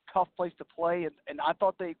really tough place to play. And I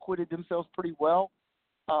thought they acquitted themselves pretty well.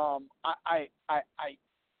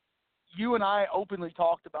 You and I openly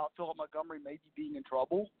talked about Philip Montgomery maybe being in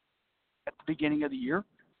trouble at the beginning of the year.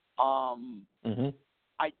 I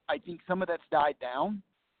think some of that's died down.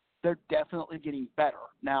 They're definitely getting better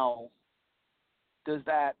now. Does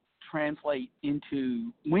that translate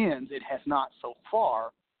into wins? It has not so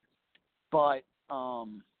far, but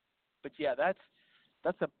yeah,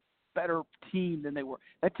 that's a better team than they were.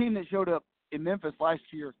 That team that showed up in Memphis last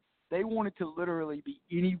year, they wanted to literally be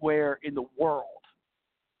anywhere in the world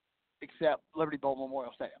except Liberty Bowl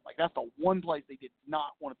Memorial Stadium. That's the one place they did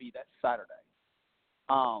not want to be that Saturday.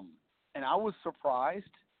 And I was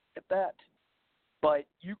surprised at that. But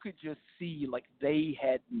you could just see they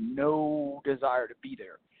had no desire to be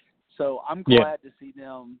there. So I'm glad to see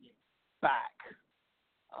them back.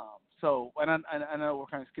 And I know we're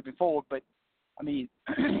kind of skipping forward, but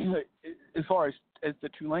as far as the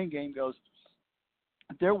Tulane game goes,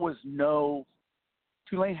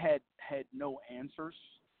 Tulane had no answers,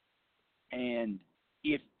 and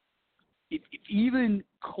if even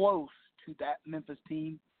close to that Memphis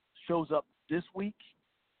team shows up this week,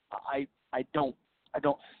 I don't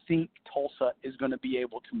think Tulsa is going to be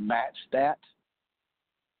able to match that.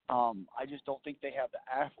 I just don't think they have the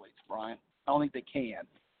athletes, Brian. I don't think they can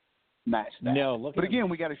match that. No, but again,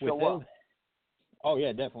 we got to show up. Oh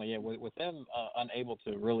yeah, definitely. Yeah, with them unable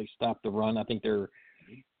to really stop the run, I think they're.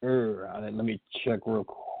 Let me check real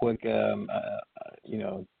quick.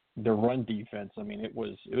 Their run defense. It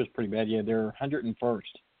was pretty bad. Yeah, they're 101st.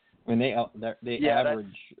 They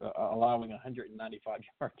average allowing 195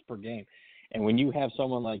 yards per game. And when you have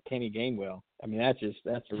someone like Kenny Gainwell, I mean, that's a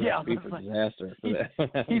recipe for disaster. For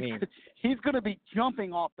that. He's going to be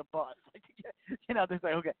jumping off the bus. They're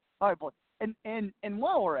saying, okay, all right, boy. And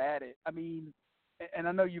while we're at it, I mean, and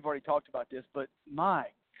I know you've already talked about this, but my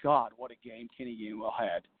God, what a game Kenny Gainwell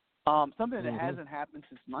had. Something that hasn't happened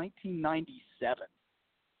since 1997.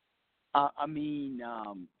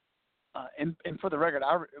 And for the record,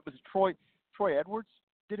 it was Troy Edwards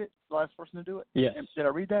did it, the last person to do it. Yes. Did I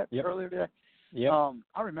read that earlier today? Yeah.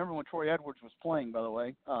 I remember when Troy Edwards was playing. By the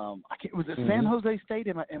way, was it San Jose State?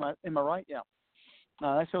 Am I right? Yeah.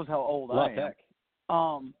 That shows how old I am. Tech.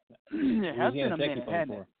 It has been a minute,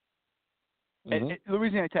 hasn't it? Mm-hmm.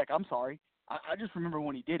 Louisiana Tech. I'm sorry. I just remember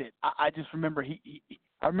when he did it. I just remember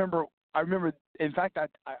I remember. In fact, I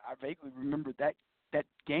vaguely remember that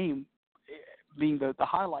game being the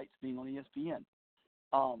highlights being on ESPN.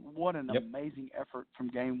 What an amazing effort from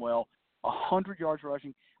Gainwell. 100 yards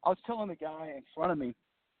rushing. I was telling the guy in front of me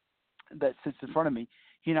that sits in front of me,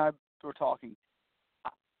 he and I were talking.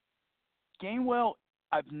 Gainwell,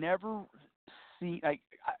 I've never seen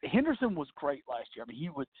Henderson was great last year. I mean, he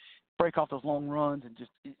would break off those long runs and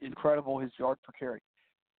just incredible his yard per carry.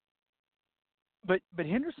 But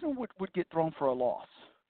Henderson would get thrown for a loss.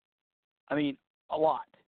 I mean, a lot.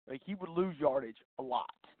 Like, he would lose yardage a lot.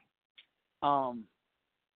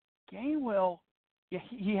 Gainwell, yeah,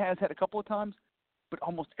 he has had a couple of times, but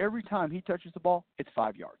almost every time he touches the ball, it's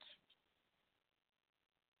 5 yards.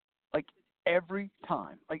 Like, every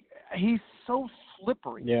time. Like, he's so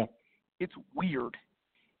slippery. Yeah. It's weird.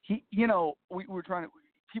 People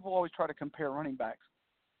always try to compare running backs.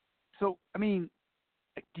 So, I mean,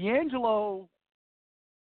 D'Angelo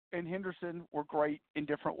and Henderson were great in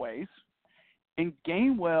different ways. And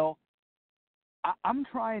Gainwell, I'm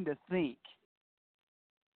trying to think.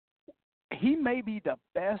 He may be the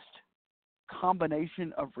best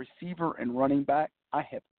combination of receiver and running back I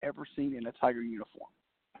have ever seen in a Tiger uniform.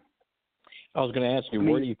 I was going to ask you,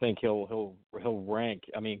 where do you think he'll rank?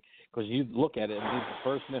 I mean, because you look at it, he's the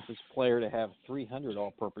first Memphis player to have 300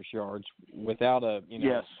 all-purpose yards without a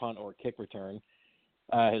punt or kick return.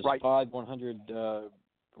 His 5 100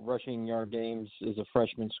 rushing yard games is a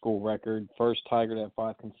freshman school record. First Tiger to have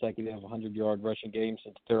 5 consecutive 100-yard rushing games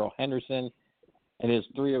since Darrell Henderson. And his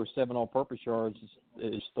 307 all-purpose yards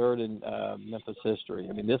is third in Memphis history.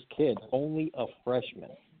 I mean, this kid, only a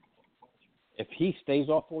freshman. If he stays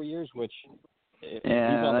off 4 years, which he's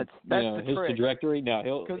on his trajectory, now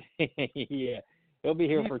he'll he'll be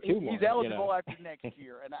here for 2 more. He's eligible after next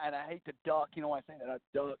year, and I hate to duck. You know why I say that? I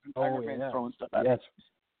duck and Tiger fans throwing stuff at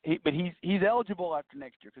me. But he's eligible after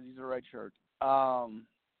next year because he's a red shirt.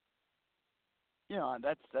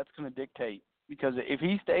 That's going to dictate, because if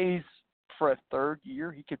he stays for a third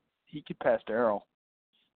year, he could pass Darrell.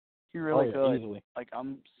 He really could. Easily. Like,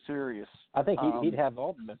 I'm serious. I think he'd have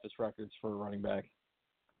all the Memphis records for a running back.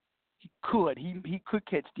 He could. He could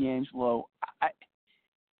catch D'Angelo.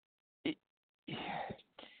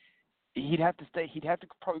 He'd have to stay. He'd have to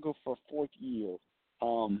probably go for a 4th year.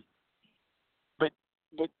 But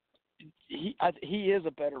he is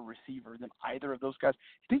a better receiver than either of those guys.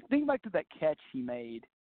 Think back to that catch he made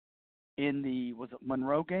in the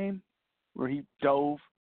Monroe game where he dove.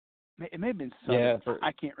 It may have been Southern. Yeah,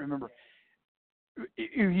 I can't remember.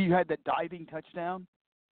 He had that diving touchdown,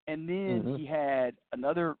 and then he had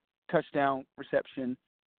another touchdown reception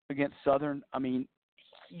against Southern. I mean,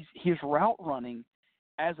 his route running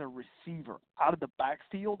as a receiver out of the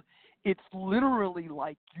backfield, it's literally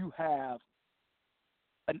like you have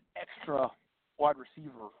an extra wide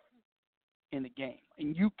receiver in the game,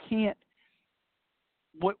 and you can't.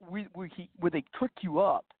 Where they trick you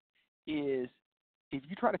up is, if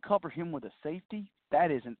you try to cover him with a safety,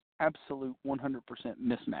 that is an absolute 100%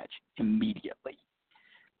 mismatch immediately.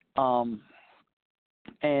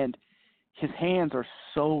 And his hands are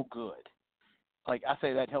so good. Like, I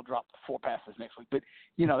say that, he'll drop 4 passes next week. But,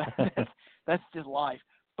 that's just life.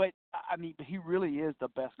 But, I mean, he really is the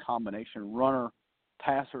best combination runner,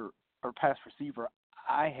 passer, or pass receiver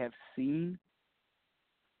I have seen.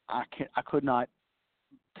 I could not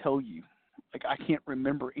tell you. Like, I can't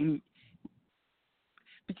remember any.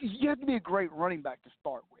 Because you have to be a great running back to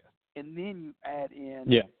start with, and then you add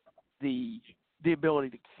in the ability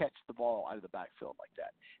to catch the ball out of the backfield like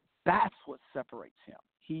that. That's what separates him.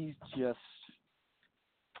 He's just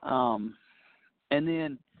and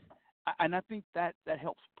I think that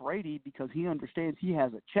helps Brady, because he understands he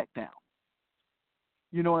has a check down.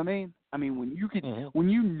 You know what I mean? I mean, when you can, when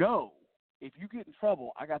you know, if you get in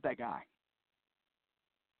trouble, I got that guy.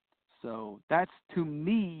 So to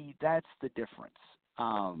me, that's the difference.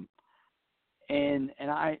 And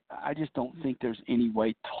I just don't think there's any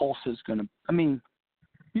way Tulsa's going to – I mean,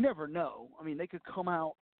 you never know. I mean, they could come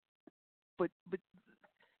out – but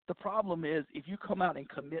the problem is if you come out and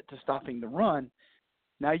commit to stopping the run,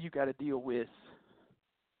 now you got to deal with –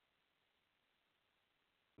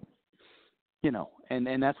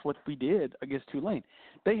 and that's what we did against Tulane.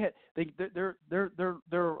 Their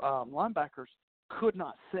linebackers could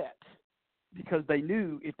not set because they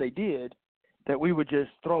knew if they did that we would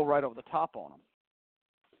just throw right over the top on them.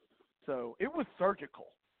 So it was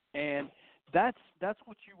surgical, and that's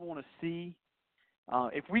what you want to see.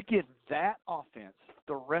 If we get that offense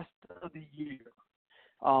the rest of the year,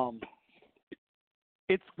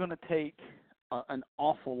 it's going to take an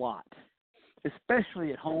awful lot,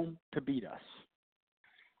 especially at home, to beat us.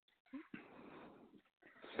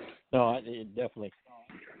 No, it definitely.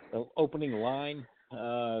 The opening line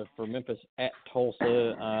for Memphis at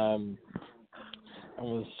Tulsa, I'm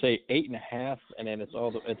going to say 8.5, and then it's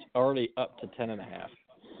already up to 10.5.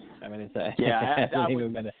 I mean, it's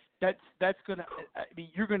that's gonna. I mean,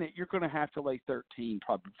 you're gonna have to lay 13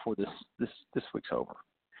 probably before this week's over,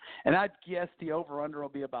 and I'd guess the over under will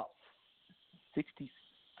be about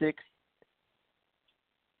 66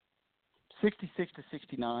 to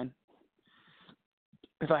 69.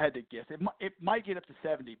 If I had to guess, it might get up to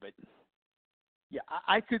 70, but yeah,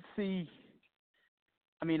 I could see.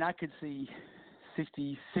 I mean, I could see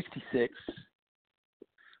 60, 66.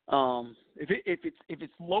 If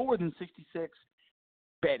it's lower than 66,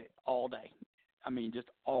 bet it all day. I mean, just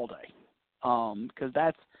all day. Because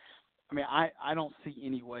that's. I mean, I don't see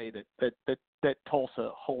any way that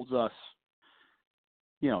Tulsa holds us,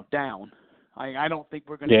 down. I don't think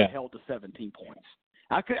we're going to get held to 17 points.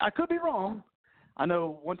 I could be wrong. I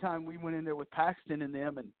know one time we went in there with Paxton and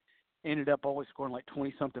them and ended up always scoring like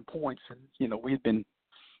 20-something points. And, we had been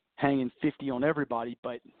hanging 50 on everybody.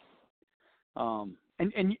 But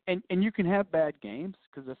and you can have bad games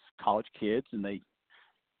because it's college kids and they,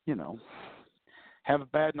 have a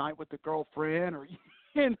bad night with the girlfriend or,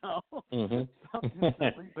 something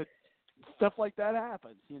silly. But stuff like that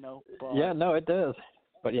happens, But, yeah, no, it does.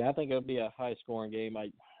 But, yeah, I think it'll be a high-scoring game.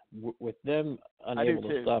 With them unable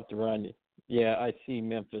to stop the run, yeah, I see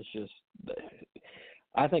Memphis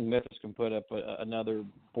I think Memphis can put up another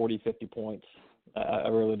 40, 50 points. I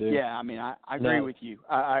really do. Yeah, I mean, I agree with you.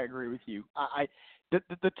 I agree with you.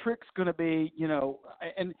 The trick's going to be,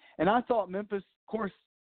 and I thought Memphis, of course,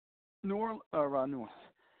 Tulane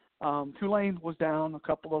was down a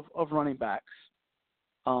couple of running backs.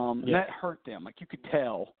 And that hurt them, like you could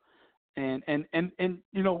tell. And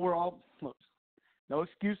we're all look, no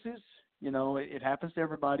excuses. It happens to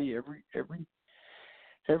everybody every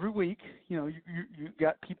week. You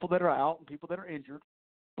got people that are out and people that are injured,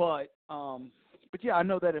 but yeah, I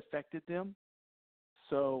know that affected them.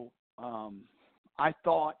 So I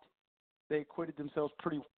thought they acquitted themselves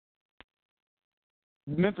pretty.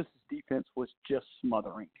 Memphis' defense was just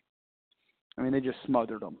smothering. I mean, they just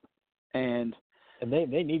smothered them, and they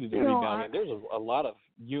needed to rebound. There's a lot of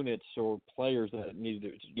units or players that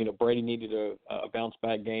needed to. Brady needed a bounce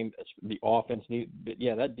back game. The offense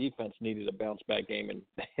that defense needed a bounce back game, and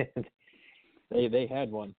they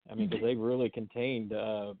had one. I mean, because they really contained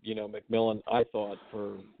McMillan. I thought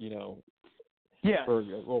for pretty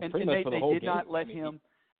much for the whole game. They did not let him.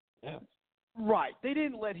 Yeah. Right. They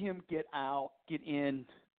didn't let him get in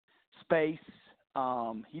space.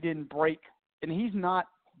 He didn't break, and he's not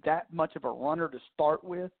that much of a runner to start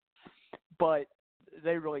with, but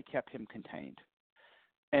they really kept him contained.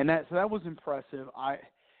 And that was impressive.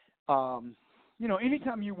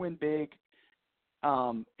 Anytime you win big,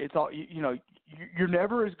 it's all, you're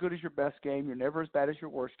never as good as your best game. You're never as bad as your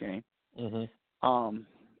worst game. Mm-hmm.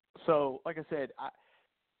 So like I said,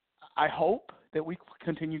 I hope that we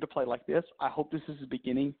continue to play like this. I hope this is the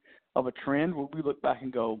beginning of a trend where we look back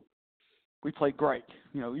and go, we played great.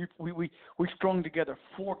 We strung together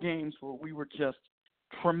 4 games where we were just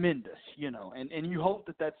tremendous, and you hope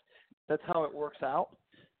that's how it works out.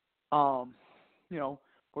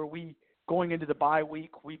 Where we going into the bye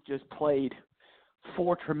week, we've just played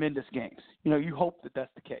 4 tremendous games. You hope that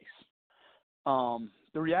that's the case.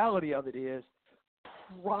 The reality of it is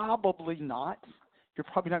probably not. You're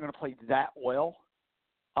probably not going to play that well.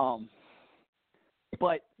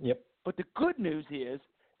 But the good news is,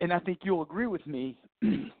 and I think you'll agree with me,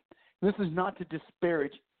 this is not to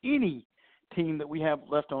disparage any team that we have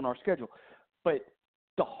left on our schedule, but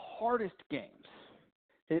the hardest games,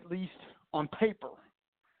 at least on paper,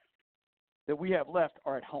 that we have left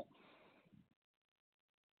are at home.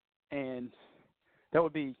 And that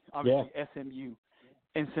would be obviously SMU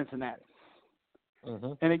and Cincinnati.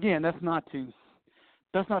 Mm-hmm. And again, that's not to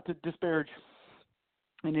disparage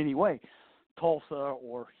in any way, Tulsa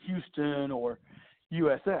or Houston or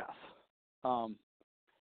USF.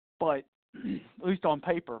 But at least on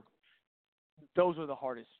paper, those are the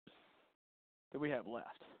hardest that we have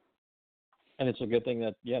left. And it's a good thing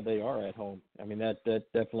that, they are at home. I mean, that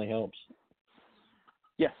definitely helps.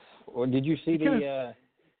 Yes. Or did you see because,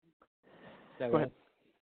 the go ahead.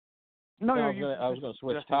 No, I was going to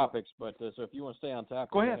switch topics, but so if you want to stay on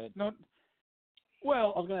topic, go ahead. No,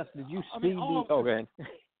 well, I was going to ask, did you see go ahead.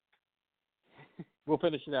 We'll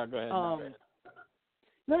finish it out. Go ahead.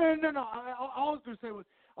 No. I was going to say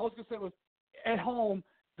was at home.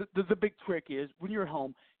 The big trick is when you're at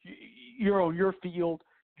home, you're on your field.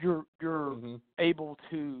 You're able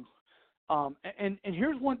to, and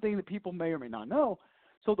here's one thing that people may or may not know.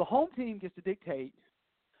 So the home team gets to dictate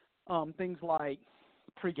things like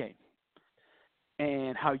pregame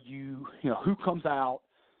and how you who comes out,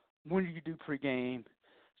 when do you do pregame,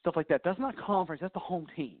 stuff like that. That's not conference. That's the home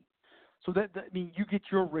team. So that I mean, you get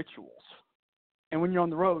your rituals, and when you're on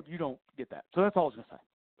the road, you don't get that. So that's all I was gonna say.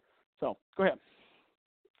 So go ahead.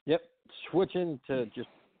 Yep. Switching to just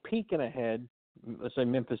peeking ahead. Let's say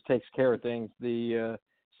Memphis takes care of things. The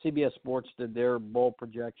CBS Sports did their bowl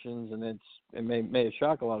projections, and it may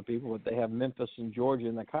shock a lot of people, but they have Memphis and Georgia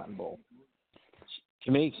in the Cotton Bowl.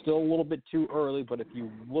 To me, it's still a little bit too early, but if you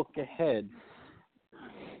look ahead,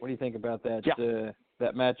 what do you think about that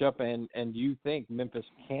that matchup? And do you think Memphis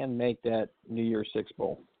can make that New Year's Six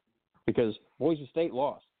Bowl? Because Boise State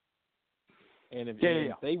lost, and if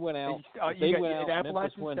they went out,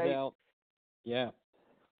 Memphis went out. Yeah.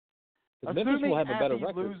 Memphis will have a better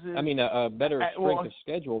record. A better strength of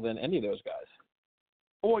schedule than any of those guys.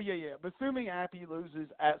 Oh, yeah. But assuming Appy loses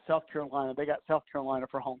at South Carolina, they got South Carolina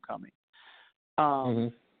for homecoming.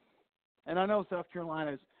 And I know South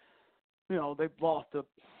Carolina's, they've lost to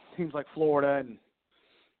teams like Florida and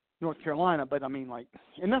North Carolina, but I mean,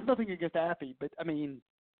 and that's nothing against Appy, but I mean,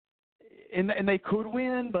 and they could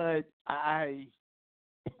win, but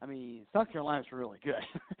South Carolina's really good.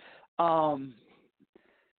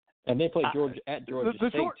 And they play Georgia State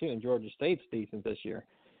too, and Georgia State's decent this year.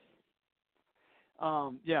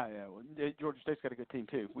 Yeah. Georgia State's got a good team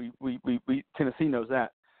too. We Tennessee knows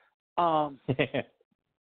that.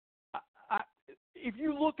 If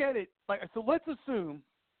you look at it, so let's assume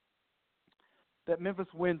that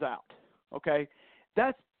Memphis wins out. Okay,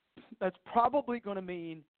 that's probably going to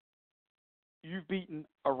mean you've beaten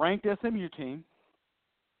a ranked SMU team,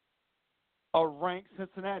 a ranked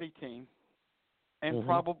Cincinnati team, and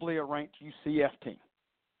probably a ranked UCF team.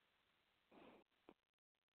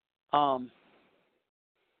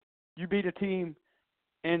 You beat a team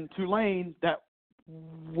in Tulane that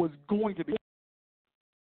was going to be.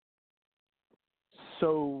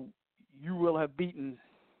 So you will have beaten,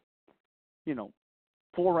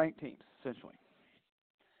 4 ranked teams, essentially.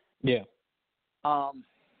 Yeah. I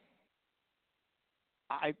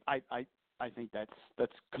think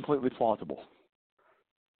that's completely plausible.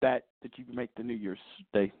 That you can make the New Year's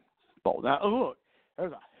Day Bowl. Now, look,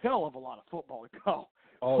 there's a hell of a lot of football to go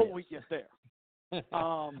before we get there.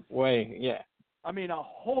 Yeah. I mean, a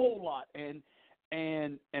whole lot, and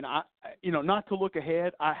I, not to look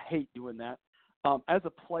ahead. I hate doing that. As a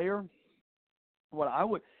player, what I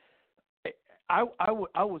was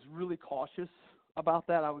really cautious about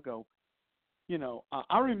that. I would go,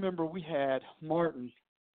 I remember we had Martin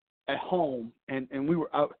at home, and we were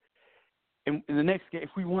out. And in the next game, if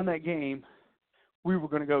we won that game, we were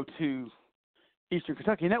going to go to Eastern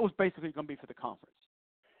Kentucky, and that was basically going to be for the conference.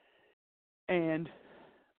 And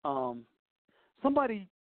somebody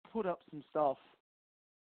put up some stuff.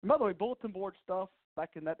 And by the way, bulletin board stuff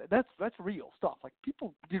back in that's real stuff.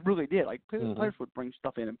 People really did. Players would bring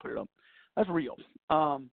stuff in and put it up. That's real.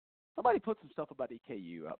 Somebody put some stuff about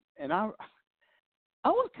EKU up, and I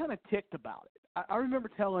was kind of ticked about it. I remember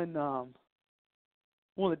telling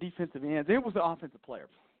one of the defensive ends. It was the offensive player,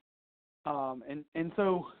 and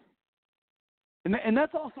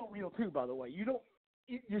that's also real too. By the way,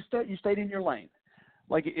 you stayed in your lane.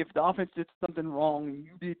 If the offense did something wrong and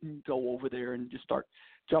you didn't go over there and just start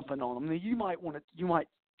jumping on them, then you might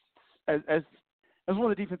as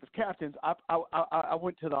one of the defensive captains. I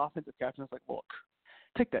went to the offensive captain. I was like, look,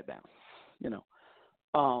 take that down,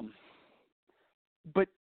 But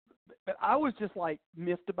I was just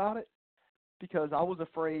miffed about it. Because I was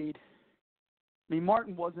afraid.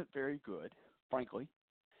 Martin wasn't very good, frankly,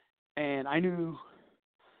 and I knew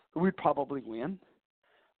we'd probably win.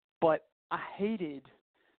 But I hated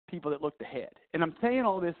people that looked ahead. And I'm saying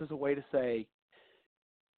all this as a way to say,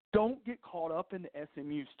 don't get caught up in the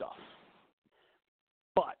SMU stuff.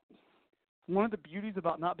 But one of the beauties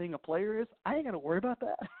about not being a player is I ain't got to worry about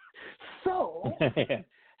that. So,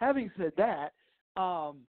 having said that,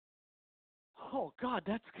 oh God,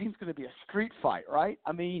 that game's going to be a street fight, right?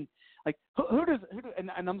 I mean, like who does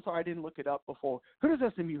and I'm sorry I didn't look it up before. Who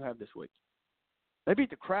does SMU have this week? They beat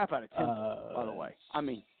the crap out of Temple, by the way. I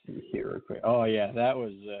mean, here real quick. Oh yeah, that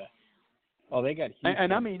was. They got Houston.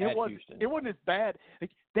 And I mean, Houston. It wasn't as bad.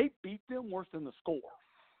 Like, they beat them worse than the score.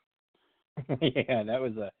 Yeah, that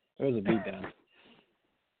was a beatdown.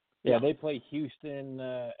 Yeah, they play Houston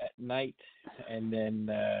at night, and then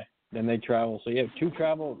they travel. So you have two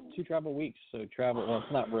travel weeks. So travel. Well,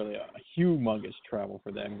 it's not really a humongous travel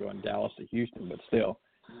for them going Dallas to Houston, but still,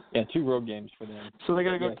 yeah, 2 road games for them. So they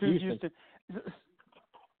got to go to Houston.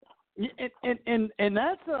 And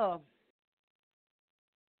that's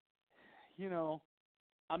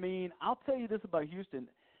I mean, I'll tell you this about Houston.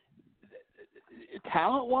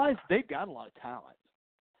 Talent-wise, they've got a lot of talent.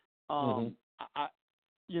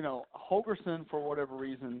 Holgerson, for whatever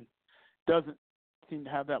reason, doesn't seem to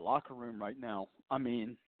have that locker room right now. I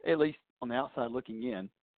mean, at least on the outside looking in.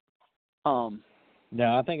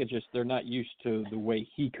 No, I think it's just they're not used to the way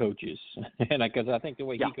he coaches, and because I think the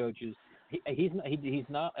way he coaches, he's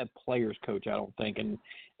not a player's coach. I don't think, and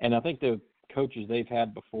I think the coaches they've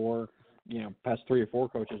had before, past 3 or 4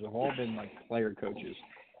 coaches have all been like player coaches,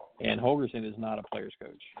 and Holgerson is not a player's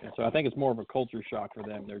coach, and so I think it's more of a culture shock for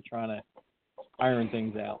them. They're trying to iron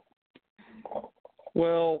things out.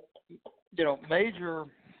 Well, Major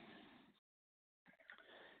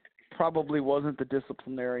probably wasn't the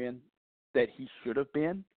disciplinarian that he should have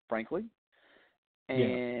been, frankly.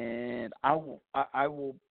 And I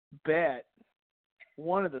will bet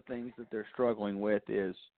one of the things that they're struggling with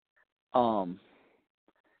is, how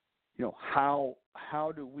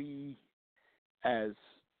do we as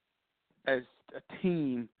a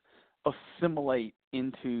team assimilate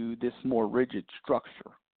into this more rigid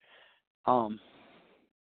structure? And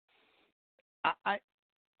I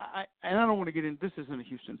don't want to get into this. Isn't a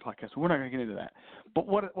Houston podcast, so we're not going to get into that. But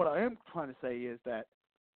what I am trying to say is that,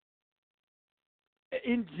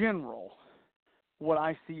 in general, what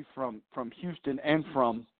I see from Houston and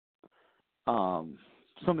from some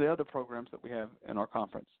of the other programs that we have in our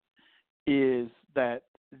conference is that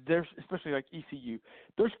there's, especially like ECU,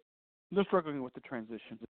 they're struggling with the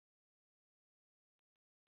transition.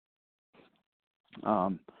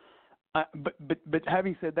 But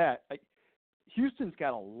having said that, Houston's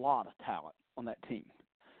got a lot of talent on that team,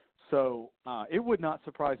 so it would not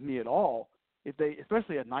surprise me at all if they,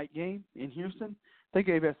 especially a night game in Houston, they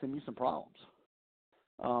gave SMU some problems.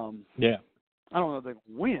 I don't know if they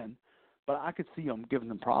win, but I could see them giving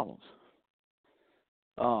them problems.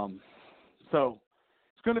 So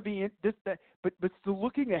it's going to be but still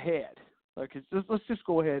looking ahead. Like let's just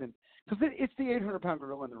go ahead and because it's the 800-pound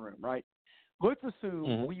gorilla in the room, right? Let's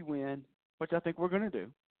assume we win, which I think we're going to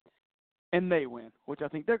do, and they win, which I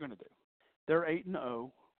think they're going to do. They're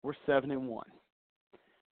 8-0. We're 7-1.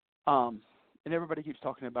 And everybody keeps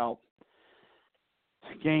talking about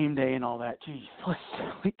game day and all that. Geez, let's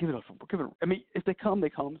give it up. I mean, if they come, they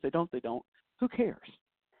come. If they don't, they don't. Who cares?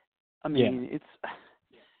 I mean, it's.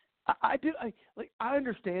 I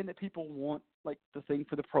understand that people want like the thing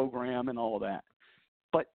for the program and all of that,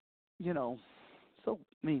 but so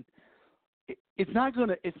I mean, it's not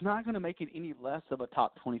gonna make it any less of a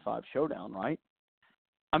top 25 showdown, right?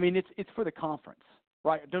 I mean, it's for the conference,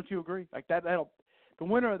 right? Don't you agree? Like that'll the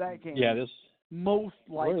winner of that game. Yeah, most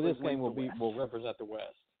likely this game will represent the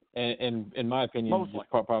West, and in my opinion,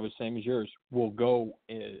 probably the same as yours. Will go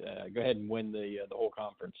ahead and win the whole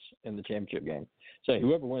conference in the championship game. So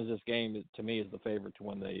whoever wins this game, to me, is the favorite to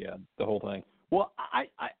win the whole thing. Well, I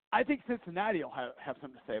think Cincinnati will have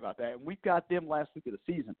something to say about that, and we've got them last week of the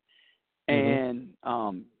season, and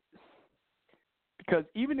because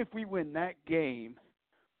even if we win that game,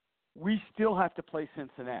 we still have to play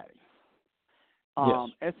Cincinnati.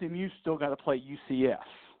 SMU still got to play UCF,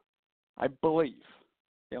 I believe,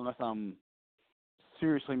 unless I'm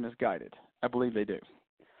seriously misguided. I believe they do.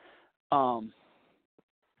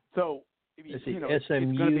 So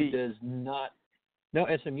SMU does not. No,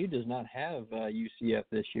 SMU does not have UCF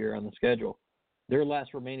this year on the schedule. Their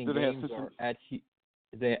last remaining games are at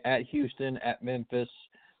Houston, at Memphis,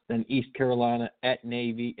 then East Carolina, at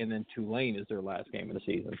Navy, and then Tulane is their last game of the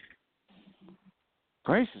season.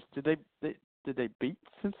 Gracious, did they beat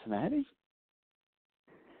Cincinnati?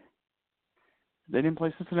 They didn't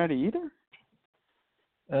play Cincinnati either?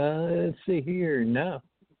 Let's see here. No.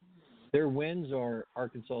 Their wins are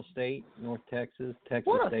Arkansas State, North Texas,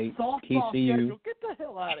 Texas State, TCU. Schedule. Get the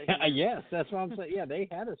hell out of here. Yes, that's what I'm saying. Yeah, they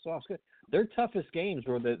had a soft schedule. Their toughest games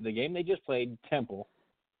were the game they just played, Temple,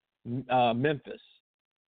 Memphis,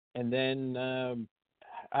 and then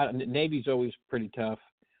Navy's always pretty tough,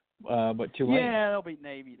 but Tulane. Yeah, they'll beat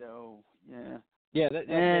Navy though. Yeah. Yeah,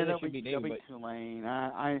 they'll should beat they'll Navy. Beat Tulane.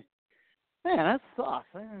 Man, that sucks.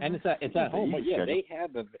 And it's at home, but yeah, they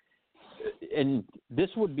have and this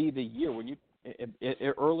would be the year when you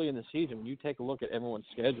early in the season when you take a look at everyone's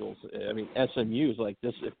schedules. I mean, SMU's like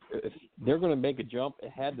this. If they're going to make a jump,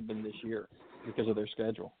 it had to have been this year because of their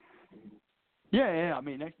schedule. Yeah. I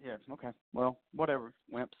mean, okay. Well, whatever,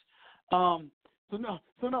 wimps. So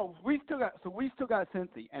no, we still got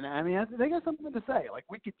Cincy, and I mean, they got something to say. Like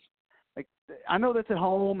we could, like I know that's at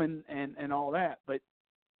home and all that, but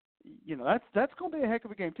you know that's going to be a heck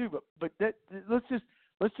of a game too. But let's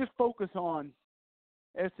just focus on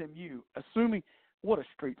SMU. Assuming what a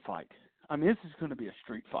street fight. I mean, this is going to be a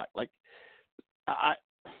street fight. Like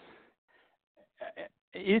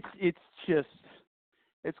it's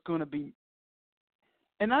going to be,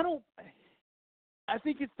 and I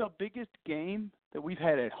think it's the biggest game that we've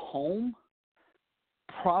had at home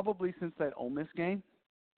probably since that Ole Miss game,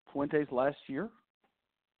 Fuentes last year.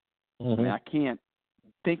 Mm-hmm. I mean, I can't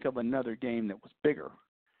think of another game that was bigger.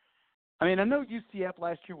 I mean, I know UCF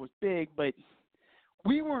last year was big, but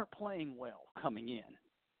we weren't playing well coming in.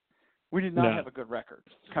 We did not have a good record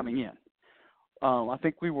coming in. I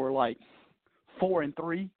think we were like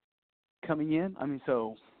 4-3 coming in. I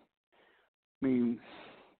mean,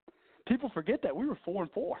 people forget that we were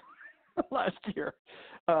 4-4 last year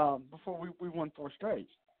before we won 4 straight.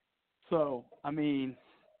 So I mean,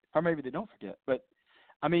 or maybe they don't forget, but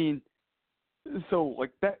I mean, so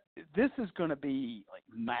like that. This is going to be like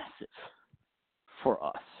massive for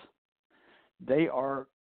us. They are,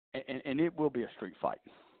 and it will be a street fight.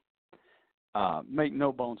 Make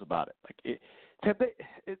no bones about it. Like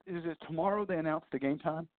is it tomorrow they announce the game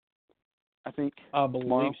time? I think. I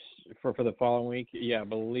believe for the following week. Yeah, I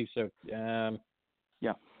believe so. Yeah.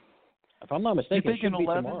 If I'm not mistaken, it should be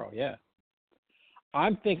 11? Tomorrow. Yeah.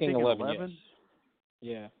 I'm thinking 11. Yes.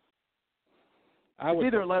 Yeah. It's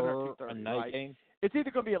either 11 or 2:30. A night right? game. It's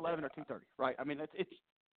either going to be 11 or 2:30, right? I mean, it's.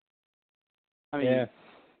 I mean, yeah.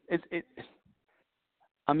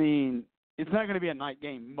 I mean, it's not going to be a night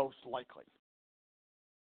game, most likely.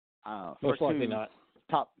 Most likely not.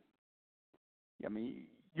 Top. I mean,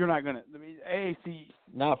 you're not going to. I mean, AAC.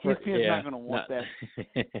 Not for. ESPN's not going to want that.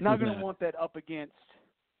 Not going to No. want that up against.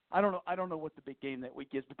 I don't know what the big game that week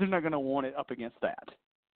is, but they're not going to want it up against that.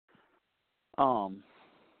 I'm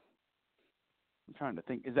trying to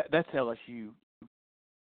think. Is that's LSU?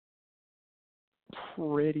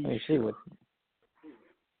 Pretty sure.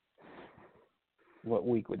 What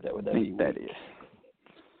week would that I think be? that is.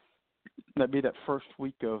 That'd be that first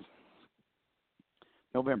week of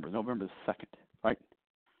November the 2nd, right?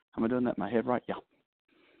 Am I doing that in my head right? Yeah.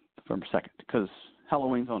 November 2nd, because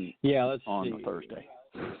Halloween's on a Thursday.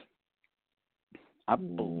 I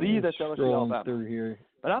believe that's LSU Alabama. Through here.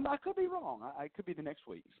 But I could be wrong. I could be the next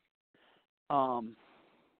week.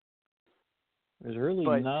 There's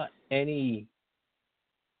really not any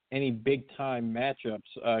big time matchups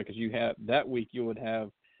because you have that week you would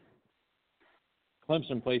have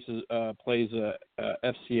Clemson plays a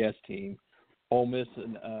FCS team, Ole Miss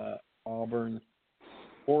and Auburn,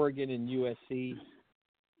 Oregon and USC,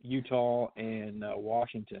 Utah and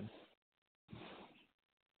Washington.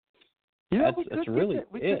 You know, we could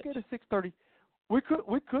get a 6:30. We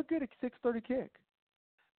could get a 6:30 kick.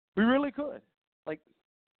 We really could. Like,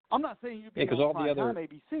 I'm not saying you'd be on all prime the other time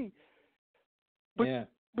ABC,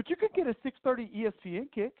 but you could get a 6:30 ESPN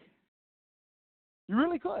kick. You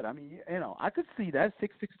really could. I mean, you know, I could see that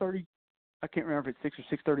 6:30. I can't remember if it's 6 or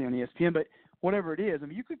 6:30 on ESPN, but whatever it is, I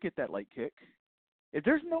mean, you could get that late kick. If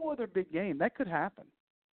there's no other big game, that could happen.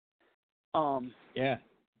 Yeah,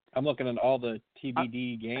 I'm looking at all the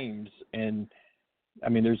TBD games, and I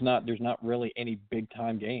mean, there's not really any big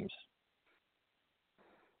time games.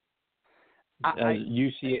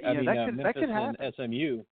 Memphis and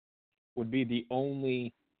SMU would be the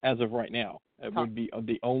only, as of right now, would be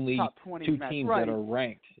the only two teams that are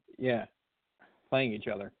ranked. Yeah, playing each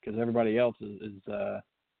other because everybody else is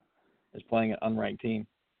playing an unranked team.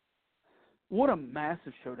 What a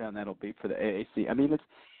massive showdown that'll be for the AAC. I mean,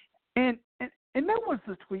 and that was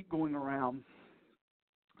the tweet going around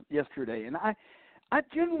yesterday, and I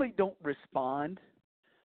generally don't respond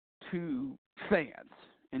to fans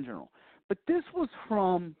in general. But this was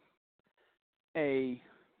from a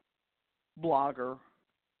blogger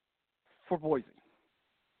for Boise.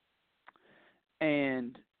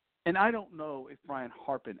 And I don't know if Brian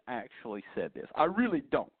Harpin actually said this. I really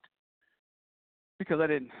don't. Because I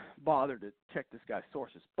didn't bother to check this guy's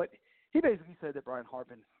sources. But he basically said that Brian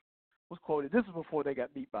Harpin was quoted, this is before they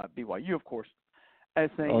got beat by BYU, of course, as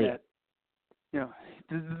saying that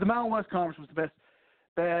the Mountain West Conference was the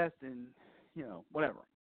best, and whatever.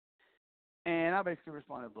 And I basically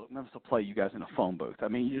responded, look, Memphis will play you guys in a phone booth. I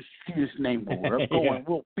mean, you just name where we're going,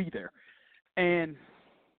 we'll be there. And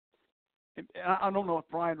I don't know if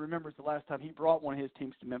Brian remembers the last time he brought one of his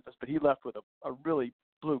teams to Memphis, but he left with a really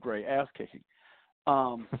blue-gray ass kicking.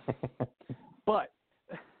 But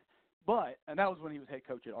and that was when he was head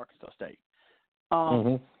coach at Arkansas State.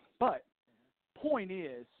 But point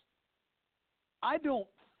is, I don't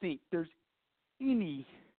think there's any,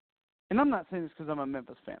 and I'm not saying this because I'm a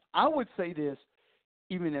Memphis fan. I would say this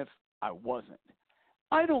even if I wasn't.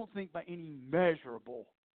 I don't think by any measurable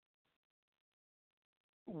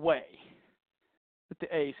way that the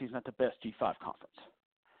AAC is not the best G5 conference.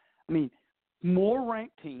 I mean, more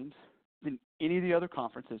ranked teams than any of the other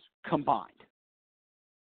conferences combined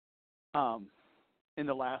in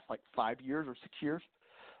the last 5 years or 6 years.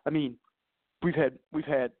 I mean,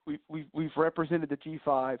 we've represented the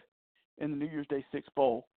G5 in the New Year's Day 6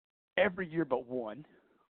 Bowl every year but one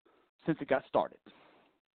since it got started.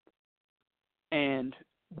 And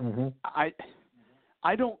I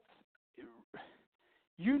don't.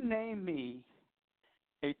 You name me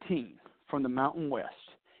a team from the Mountain West,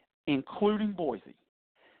 including Boise,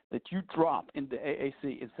 that you drop into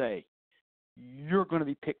AAC and say you're going to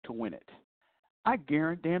be picked to win it. I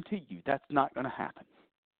guarantee you that's not going to happen.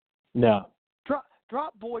 No.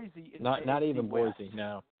 Drop Boise. Not even West. Boise.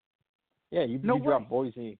 No. Yeah, you drop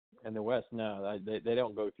Boise in the West. No, they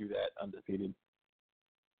don't go through that undefeated.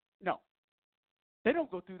 No, they don't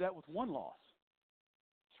go through that with one loss.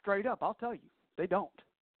 Straight up, I'll tell you, they don't.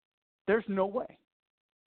 There's no way.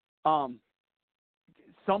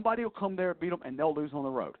 Somebody will come there and beat them, and they'll lose on the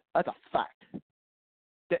road. That's a fact.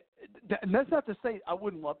 And that's not to say I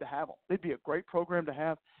wouldn't love to have them. They'd be a great program to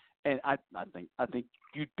have, and I think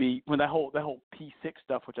you'd be when that whole P6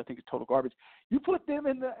 stuff, which I think is total garbage. You put them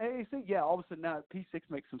in the AAC, yeah, all of a sudden now P6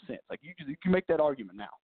 makes some sense. You can make that argument now,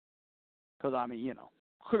 because I mean,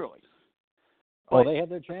 clearly. Well, they had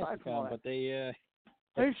their chance to come, but they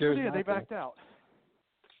sure did. They backed out.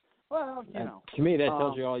 Well, to me, that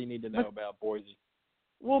tells you all you need to know about Boise.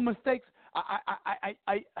 Well, mistakes.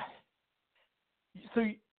 So,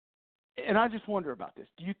 and I just wonder about this.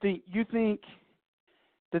 Do you think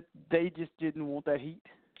that they just didn't want that heat?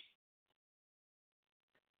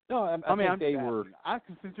 No, I think they were. I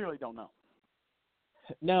sincerely don't know.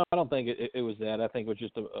 No, I don't think it was that. I think it was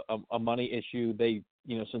just a money issue. They,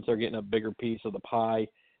 since they're getting a bigger piece of the pie,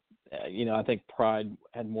 I think pride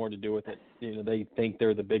had more to do with it. They think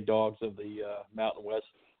they're the big dogs of the Mountain West,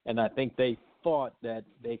 and I think they thought that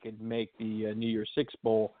they could make the New Year's Six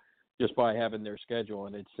Bowl just by having their schedule,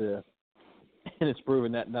 and it's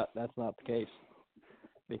proven that that's not the case.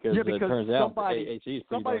 Because it turns out the AAC is pretty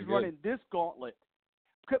somebody's darn running this gauntlet.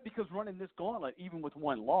 Because running this gauntlet, even with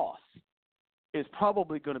one loss, is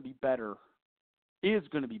probably going to be better. Is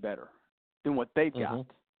going to be better than what they've got.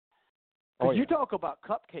 Because you talk about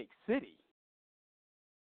Cupcake City.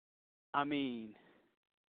 I mean,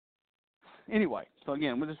 anyway. So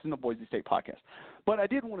again, this isn't a Boise State podcast, but I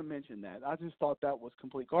did want to mention that. I just thought that was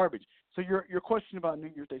complete garbage. So your question about New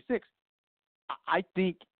Year's Day 6, I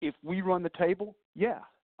think if we run the table, yeah.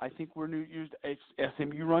 I think we're New Year's. If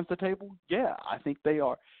SMU runs the table, yeah, I think they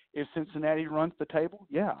are. If Cincinnati runs the table,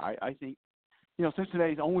 yeah, I think,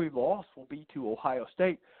 Cincinnati's only loss will be to Ohio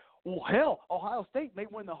State. Well, hell, Ohio State may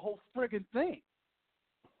win the whole friggin' thing.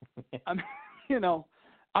 I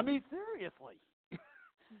mean, seriously.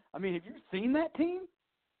 I mean, have you seen that team?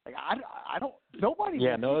 I don't. Nobody.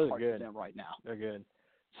 Yeah, no, they're good. Them right now. They're good.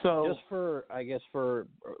 So just for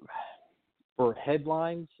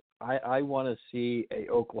headlines, I want to see a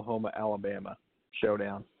Oklahoma-Alabama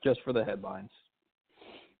showdown just for the headlines.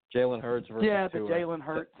 Jalen Hurts versus the Tua. Jalen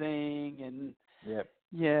Hurts thing, and yep.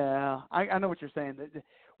 Yeah, I know what you're saying.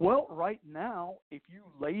 Well, right now, if you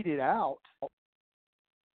laid it out,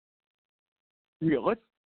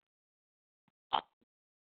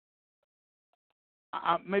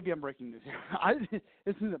 maybe I'm breaking news here.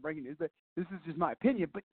 This isn't breaking news, but this is just my opinion.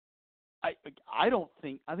 But I think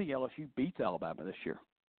LSU beats Alabama this year,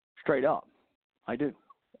 straight up. I do.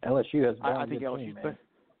 LSU has. I think LSU. But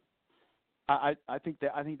I think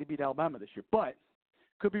they beat Alabama this year, but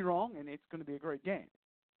could be wrong, and it's going to be a great game.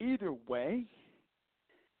 Either way,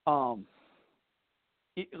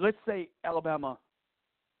 let's say Alabama,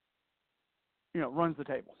 runs the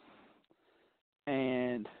table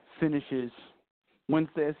and wins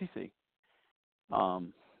the SEC.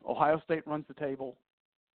 Ohio State runs the table.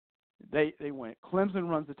 They win. Clemson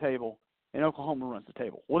runs the table, and Oklahoma runs the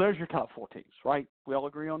table. Well, there's your top four teams, right? We all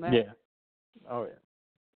agree on that? Yeah. Oh, yeah.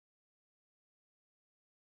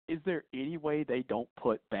 is there any way they don't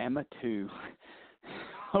put Bama to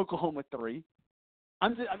Oklahoma 3?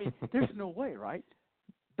 There's no way, right?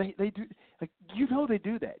 They do, like, they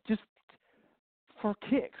do that just for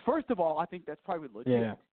kicks. First of all, I think that's probably legit.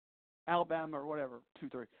 Yeah. Alabama or whatever,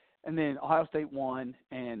 2-3, and then Ohio State 1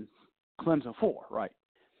 and Clemson 4, right?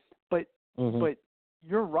 But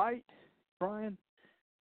you're right, Brian.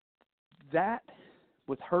 That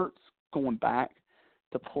with Hurts going back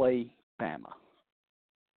to play Bama,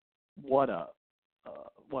 what a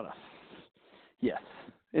yes,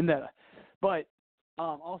 in that. But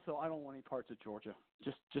also, I don't want any parts of Georgia.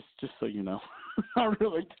 Just so you know, I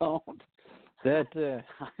really don't. That I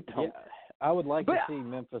don't. Yeah, I would like to see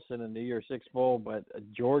Memphis in a New Year's Six bowl, but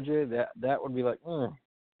Georgia, that would be like,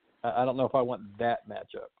 I don't know if I want that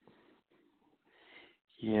matchup.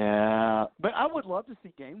 Yeah, but I would love to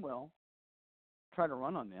see Gainwell try to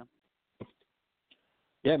run on them.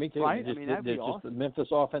 Yeah, me too. Right? Just, that'd be awesome. The Memphis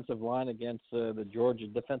offensive line against the Georgia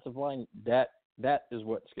defensive line, that is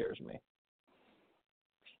what scares me.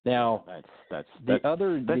 Now, that's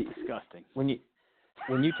disgusting. When you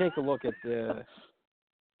take a look at the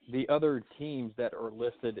other teams that are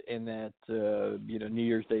listed in that New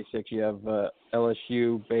Year's Day 6, you have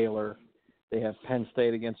LSU, Baylor, they have Penn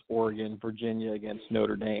State against Oregon, Virginia against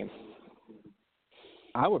Notre Dame.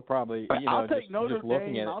 I would probably, I'll take just Notre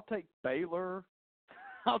looking Dame. at it. I'll take Baylor.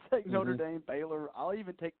 I'll take Notre Dame, Baylor. I'll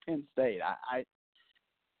even take Penn State. I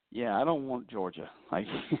don't want Georgia,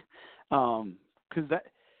 because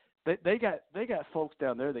they got folks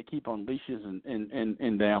down there that keep on leashes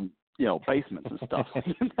and damn basements and stuff.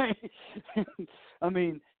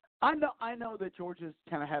 I know that Georgia's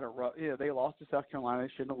kind of had a rough. Yeah, they lost to South Carolina. They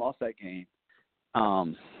shouldn't have lost that game.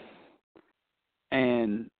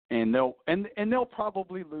 And they'll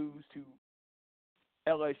probably lose to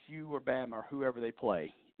LSU or Bama or whoever they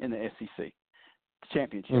play in the SEC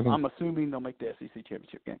championship. I'm assuming they'll make the SEC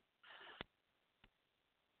championship game.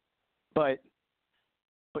 But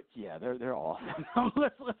yeah, they're awesome.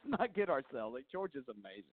 let's not get ourselves. Georgia's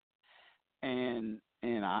amazing, and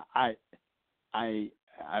I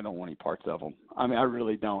don't want any parts of them. I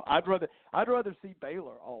really don't. I'd rather see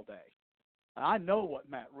Baylor all day. I know what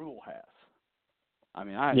Matt Rule has.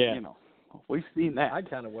 We've seen that. I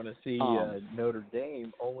kind of want to see Notre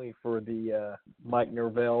Dame only for the Mike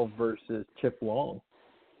Norvell versus Chip Long.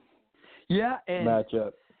 Yeah, and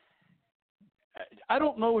matchup. I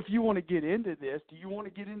don't know if you want to get into this. Do you want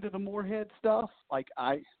to get into the Moorhead stuff?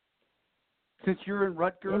 Since you're in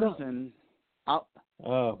Rutgers, and I'll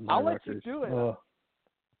let you do it.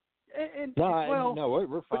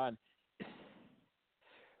 We're fine.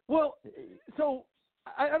 Well, so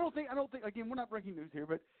I don't think. Again, we're not breaking news here,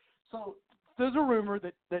 but so there's a rumor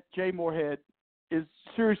that Jay Moorhead is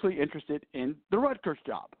seriously interested in the Rutgers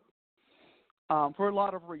job for a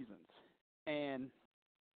lot of reasons, and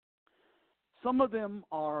some of them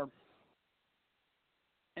are,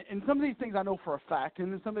 and some of these things I know for a fact,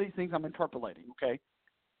 and then some of these things I'm interpolating. Okay,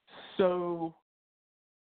 so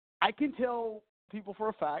I can tell people for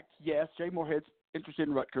a fact, yes, Jay Moorhead's interested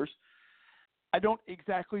in Rutgers. I don't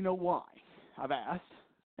exactly know why. I've asked,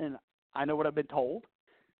 and I know what I've been told,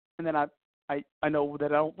 and then I know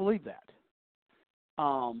that I don't believe that.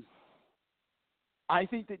 I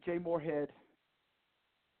think that Jay Moorhead,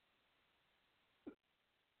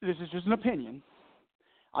 this is just an opinion,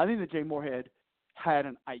 I think that Jay Moorhead had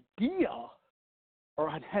an idea or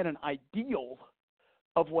had an ideal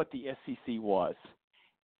of what the SEC was.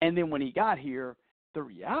 And then when he got here, the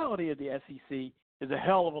reality of the SEC is a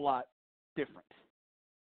hell of a lot different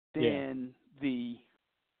than the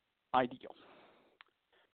ideal.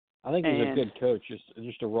 I think he's a good coach,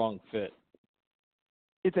 just a wrong fit.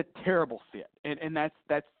 It's a terrible fit, and that's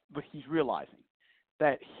what he's realizing,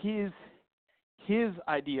 that his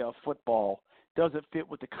idea of football doesn't fit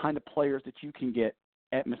with the kind of players that you can get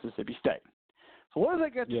at Mississippi State. So what does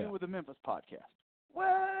that got to do with the Memphis podcast?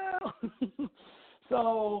 Well,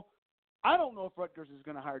 so I don't know if Rutgers is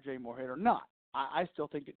going to hire Jay Moorhead or not. I still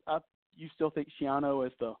think you still think Schiano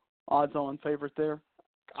is the odds-on favorite there?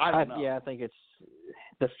 I don't know. Yeah, I think it's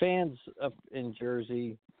the fans up in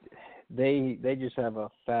Jersey. They just have a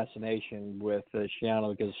fascination with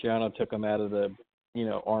Schiano because Schiano took them out of the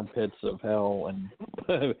armpits of hell and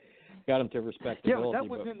got them to respectability. Yeah, that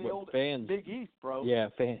was in the old fans, Big East, bro. Yeah,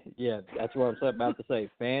 that's what I was about to say.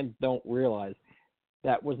 Fans don't realize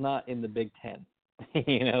that was not in the Big Ten.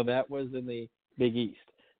 That was in the Big East.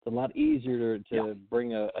 It's a lot easier to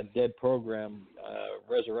bring a dead program,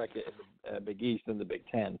 resurrect it in the Big East than the Big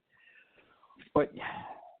Ten. But,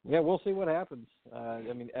 yeah, we'll see what happens.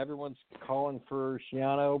 Everyone's calling for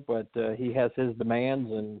Schiano, but he has his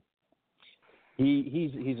demands, and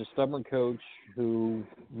he's a stubborn coach who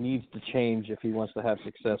needs to change if he wants to have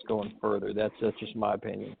success going further. That's just my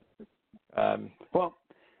opinion. Well,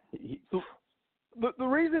 so the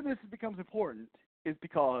reason this becomes important is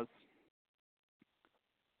because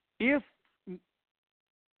if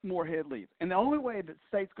Moorhead leaves, and the only way that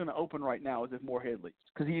state's going to open right now is if Moorhead leaves,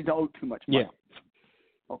 because he's owed too much money.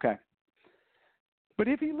 Yeah. Okay. But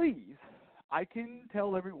if he leaves, I can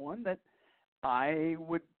tell everyone that I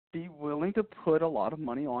would be willing to put a lot of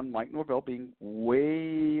money on Mike Norvell being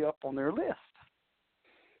way up on their list.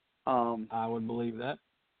 I would believe that.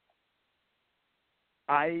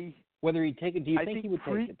 Whether he'd take it, do you think he would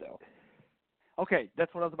take it, though? Okay,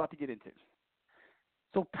 that's what I was about to get into.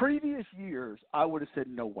 So previous years, I would have said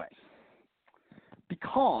no way.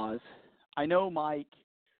 Because I know Mike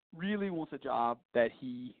really wants a job that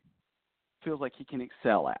he feels like he can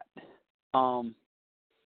excel at. I'm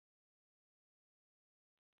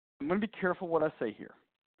going to be careful what I say here.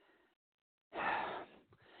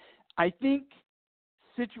 I think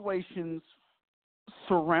situations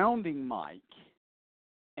surrounding Mike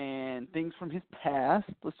and things from his past,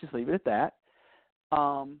 let's just leave it at that,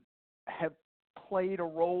 have played a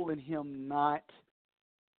role in him not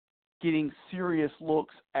getting serious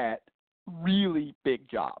looks at really big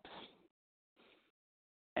jobs.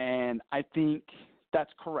 And I think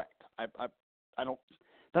that's correct. I don't.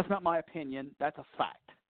 That's not my opinion. That's a fact.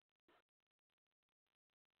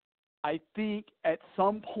 I think at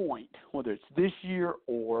some point, whether it's this year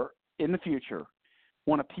or in the future,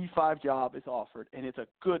 when a P5 job is offered, and it's a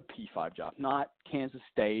good P5 job, not Kansas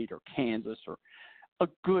State or Kansas, or a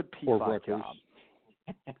good P5 job.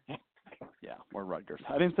 Yeah, or Rutgers.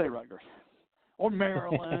 I didn't say Rutgers. Or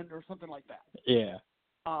Maryland or something like that. Yeah.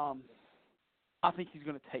 I think he's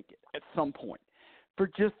going to take it at some point for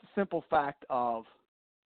just the simple fact of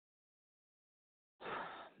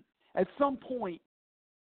at some point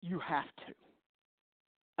you have to.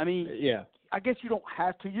 I mean, yeah. I guess you don't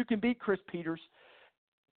have to. You can beat Chris Peters,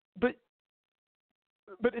 but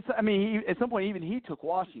it's. I mean, at some point even he took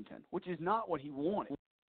Washington, which is not what he wanted.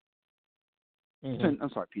 Mm-hmm. I'm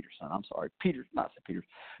sorry, Peters' son. I'm sorry, Peters,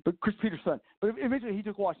 but Chris Peters' son. But eventually he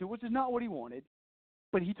took Washington, which is not what he wanted.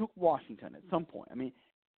 But he took Washington at some point. I mean,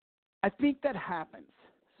 I think that happens.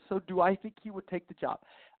 So do I think he would take the job?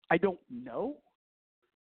 I don't know,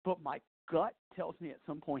 but my gut tells me at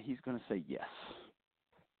some point he's going to say yes.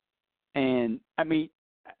 And I mean,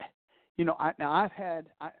 you know, I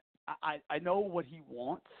know what he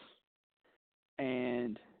wants,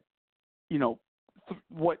 and you know,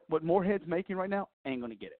 what Moorhead's making right now ain't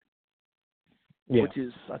going to get it. Yeah. Which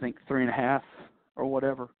is I think 3.5 or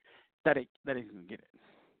whatever. That ain't going to get it.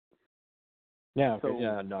 Yeah, so,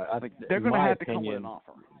 no. I think they're going to have to come with an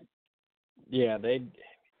offer. Yeah,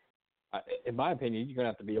 in my opinion, you're going to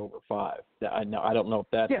have to be over 5. I don't know if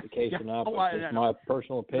that's the case or not, but it's my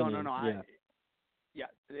personal opinion. No.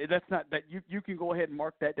 That's not that. You can go ahead and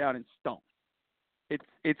mark that down in stone.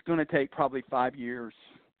 It's going to take probably 5 years,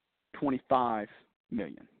 $25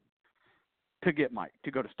 million to get Mike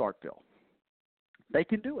to go to Starkville. They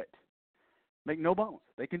can do it. Make no bones.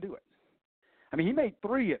 They can do it. I mean, he made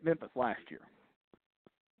 3 at Memphis last year.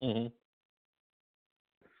 Mm-hmm.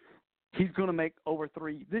 He's going to make over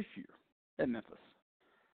 3 this year at Memphis.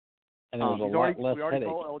 And there's a lot less headache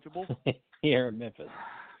eligible here in Memphis.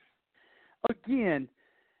 Again,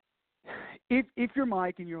 if you're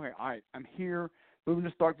Mike and you're like, all right, I'm here, moving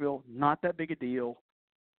to Starkville, not that big a deal.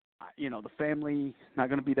 You know, the family, not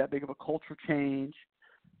going to be that big of a culture change.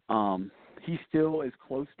 He still is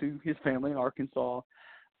close to his family in Arkansas.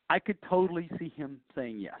 I could totally see him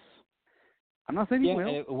saying yes. I'm not saying he will. And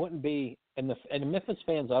it wouldn't be, and the Memphis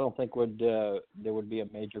fans, I don't think there would be a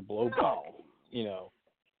major blowback. No. You know.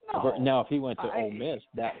 No. Now, if he went to Ole Miss,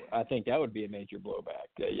 I think that would be a major blowback.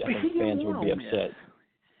 I think fans would be upset.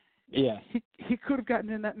 Yeah. He could have gotten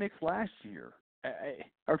in that mix last year,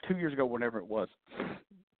 or 2 years ago, whatever it was.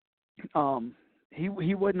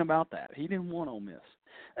 He wasn't about that. He didn't want Ole Miss,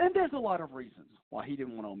 and there's a lot of reasons why he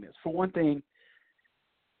didn't want Ole Miss. For one thing,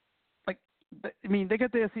 I mean, they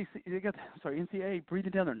got the SEC, NCAA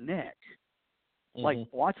breathing down their neck, like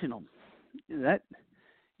watching them. That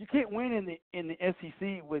you can't win in the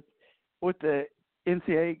SEC with the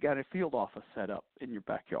NCAA got a field office set up in your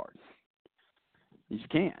backyard. You just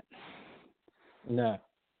can't. No.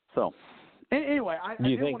 So, anyway, I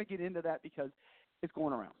didn't want to get into that because it's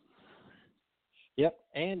going around. Yep,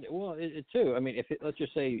 and well, it too. I mean, let's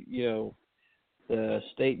just say the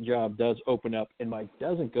state job does open up and Mike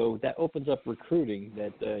doesn't go, that opens up recruiting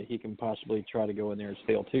that he can possibly try to go in there and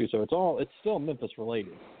fail too. So it's still Memphis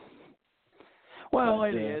related. Well,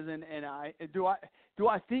 but, it is, and I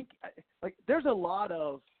think like there's a lot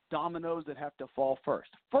of dominoes that have to fall first.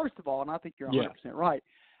 First of all, and I think you're 100% right.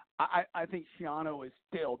 I think Shiano is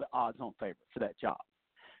still the odds-on favorite for that job.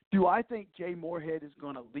 Do I think Jay Moorhead is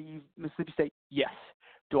going to leave Mississippi State? Yes.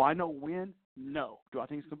 Do I know when? No. Do I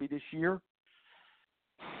think it's going to be this year?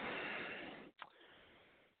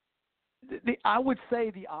 I would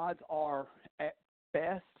say the odds are at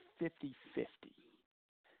best 50-50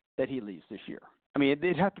 that he leaves this year. I mean,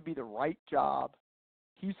 it'd have to be the right job.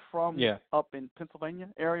 He's from up in Pennsylvania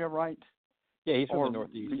area, right? Yeah, he's from the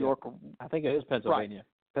Northeast. New York. I think it is Pennsylvania. Right.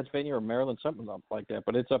 Pennsylvania or Maryland, something like that,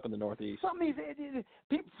 but it's up in the Northeast. One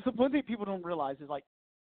thing people don't realize is like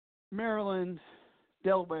Maryland,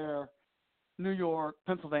 Delaware, New York,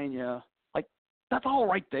 Pennsylvania, like that's all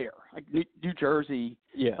right there. Like New Jersey.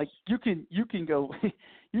 Yeah. Like you can go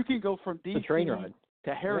from DC train ride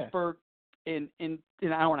to Harrisburg in an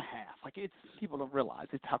hour and a half. Like it's people don't realize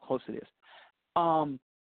it's how close it is. So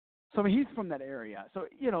I mean he's from that area. So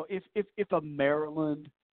if a Maryland,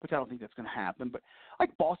 which I don't think that's going to happen, but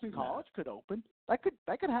like Boston College could open. That could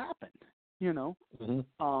happen.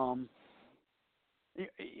 Mm-hmm.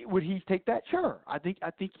 Would he take that? Sure. I think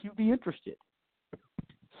he'd be interested.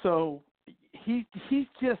 So he's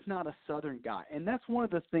just not a Southern guy, and that's one of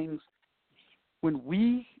the things when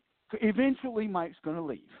eventually Mike's going to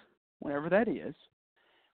leave, whenever that is.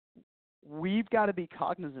 We've got to be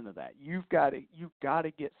cognizant of that. You've got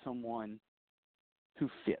to get someone who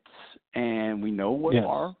fits, and we know what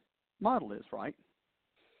our model is, right?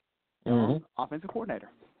 Mm-hmm. Offensive coordinator.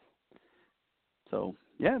 So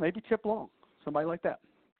maybe Chip Long, somebody like that.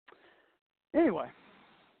 Anyway,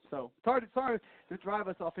 so sorry to drive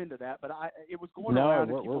us off into that, but it was going around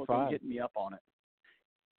and people were getting me up on it.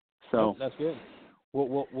 So that's good.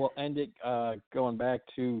 We'll end it going back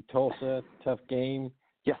to Tulsa. Tough game.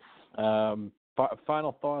 Yes.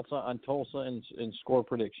 Final thoughts on Tulsa and score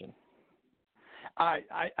prediction. I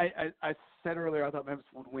said earlier I thought Memphis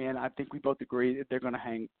would win. I think we both agree that they're going to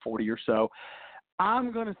hang 40 or so.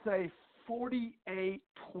 I'm going to say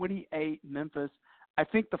 48-28 Memphis. I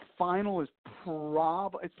think the final is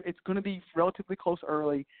it's going to be relatively close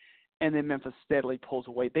early, and then Memphis steadily pulls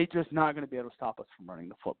away. They're just not going to be able to stop us from running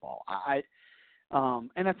the football.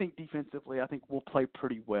 And I think defensively, I think we'll play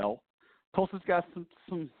pretty well. Tulsa's got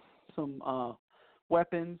some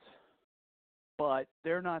weapons, but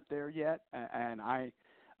they're not there yet. And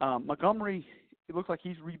Montgomery, it looks like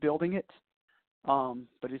he's rebuilding it,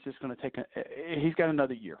 but it's just going to he's got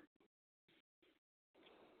another year.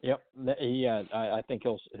 Yep. I think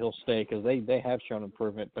he'll stay because they have shown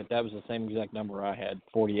improvement, but that was the same exact number I had,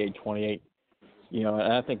 48-28.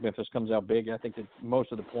 And I think Memphis comes out big. I think that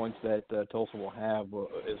most of the points that Tulsa will have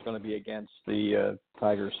is going to be against the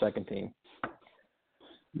Tigers' second team.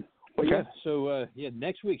 Okay. So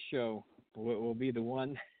next week's show will be the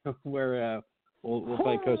one where we'll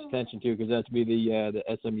pay close attention to because that's be the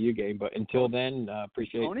SMU game. But until then,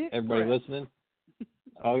 appreciate everybody listening.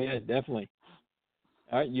 Oh yeah, definitely.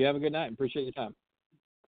 All right, you have a good night. Appreciate your time.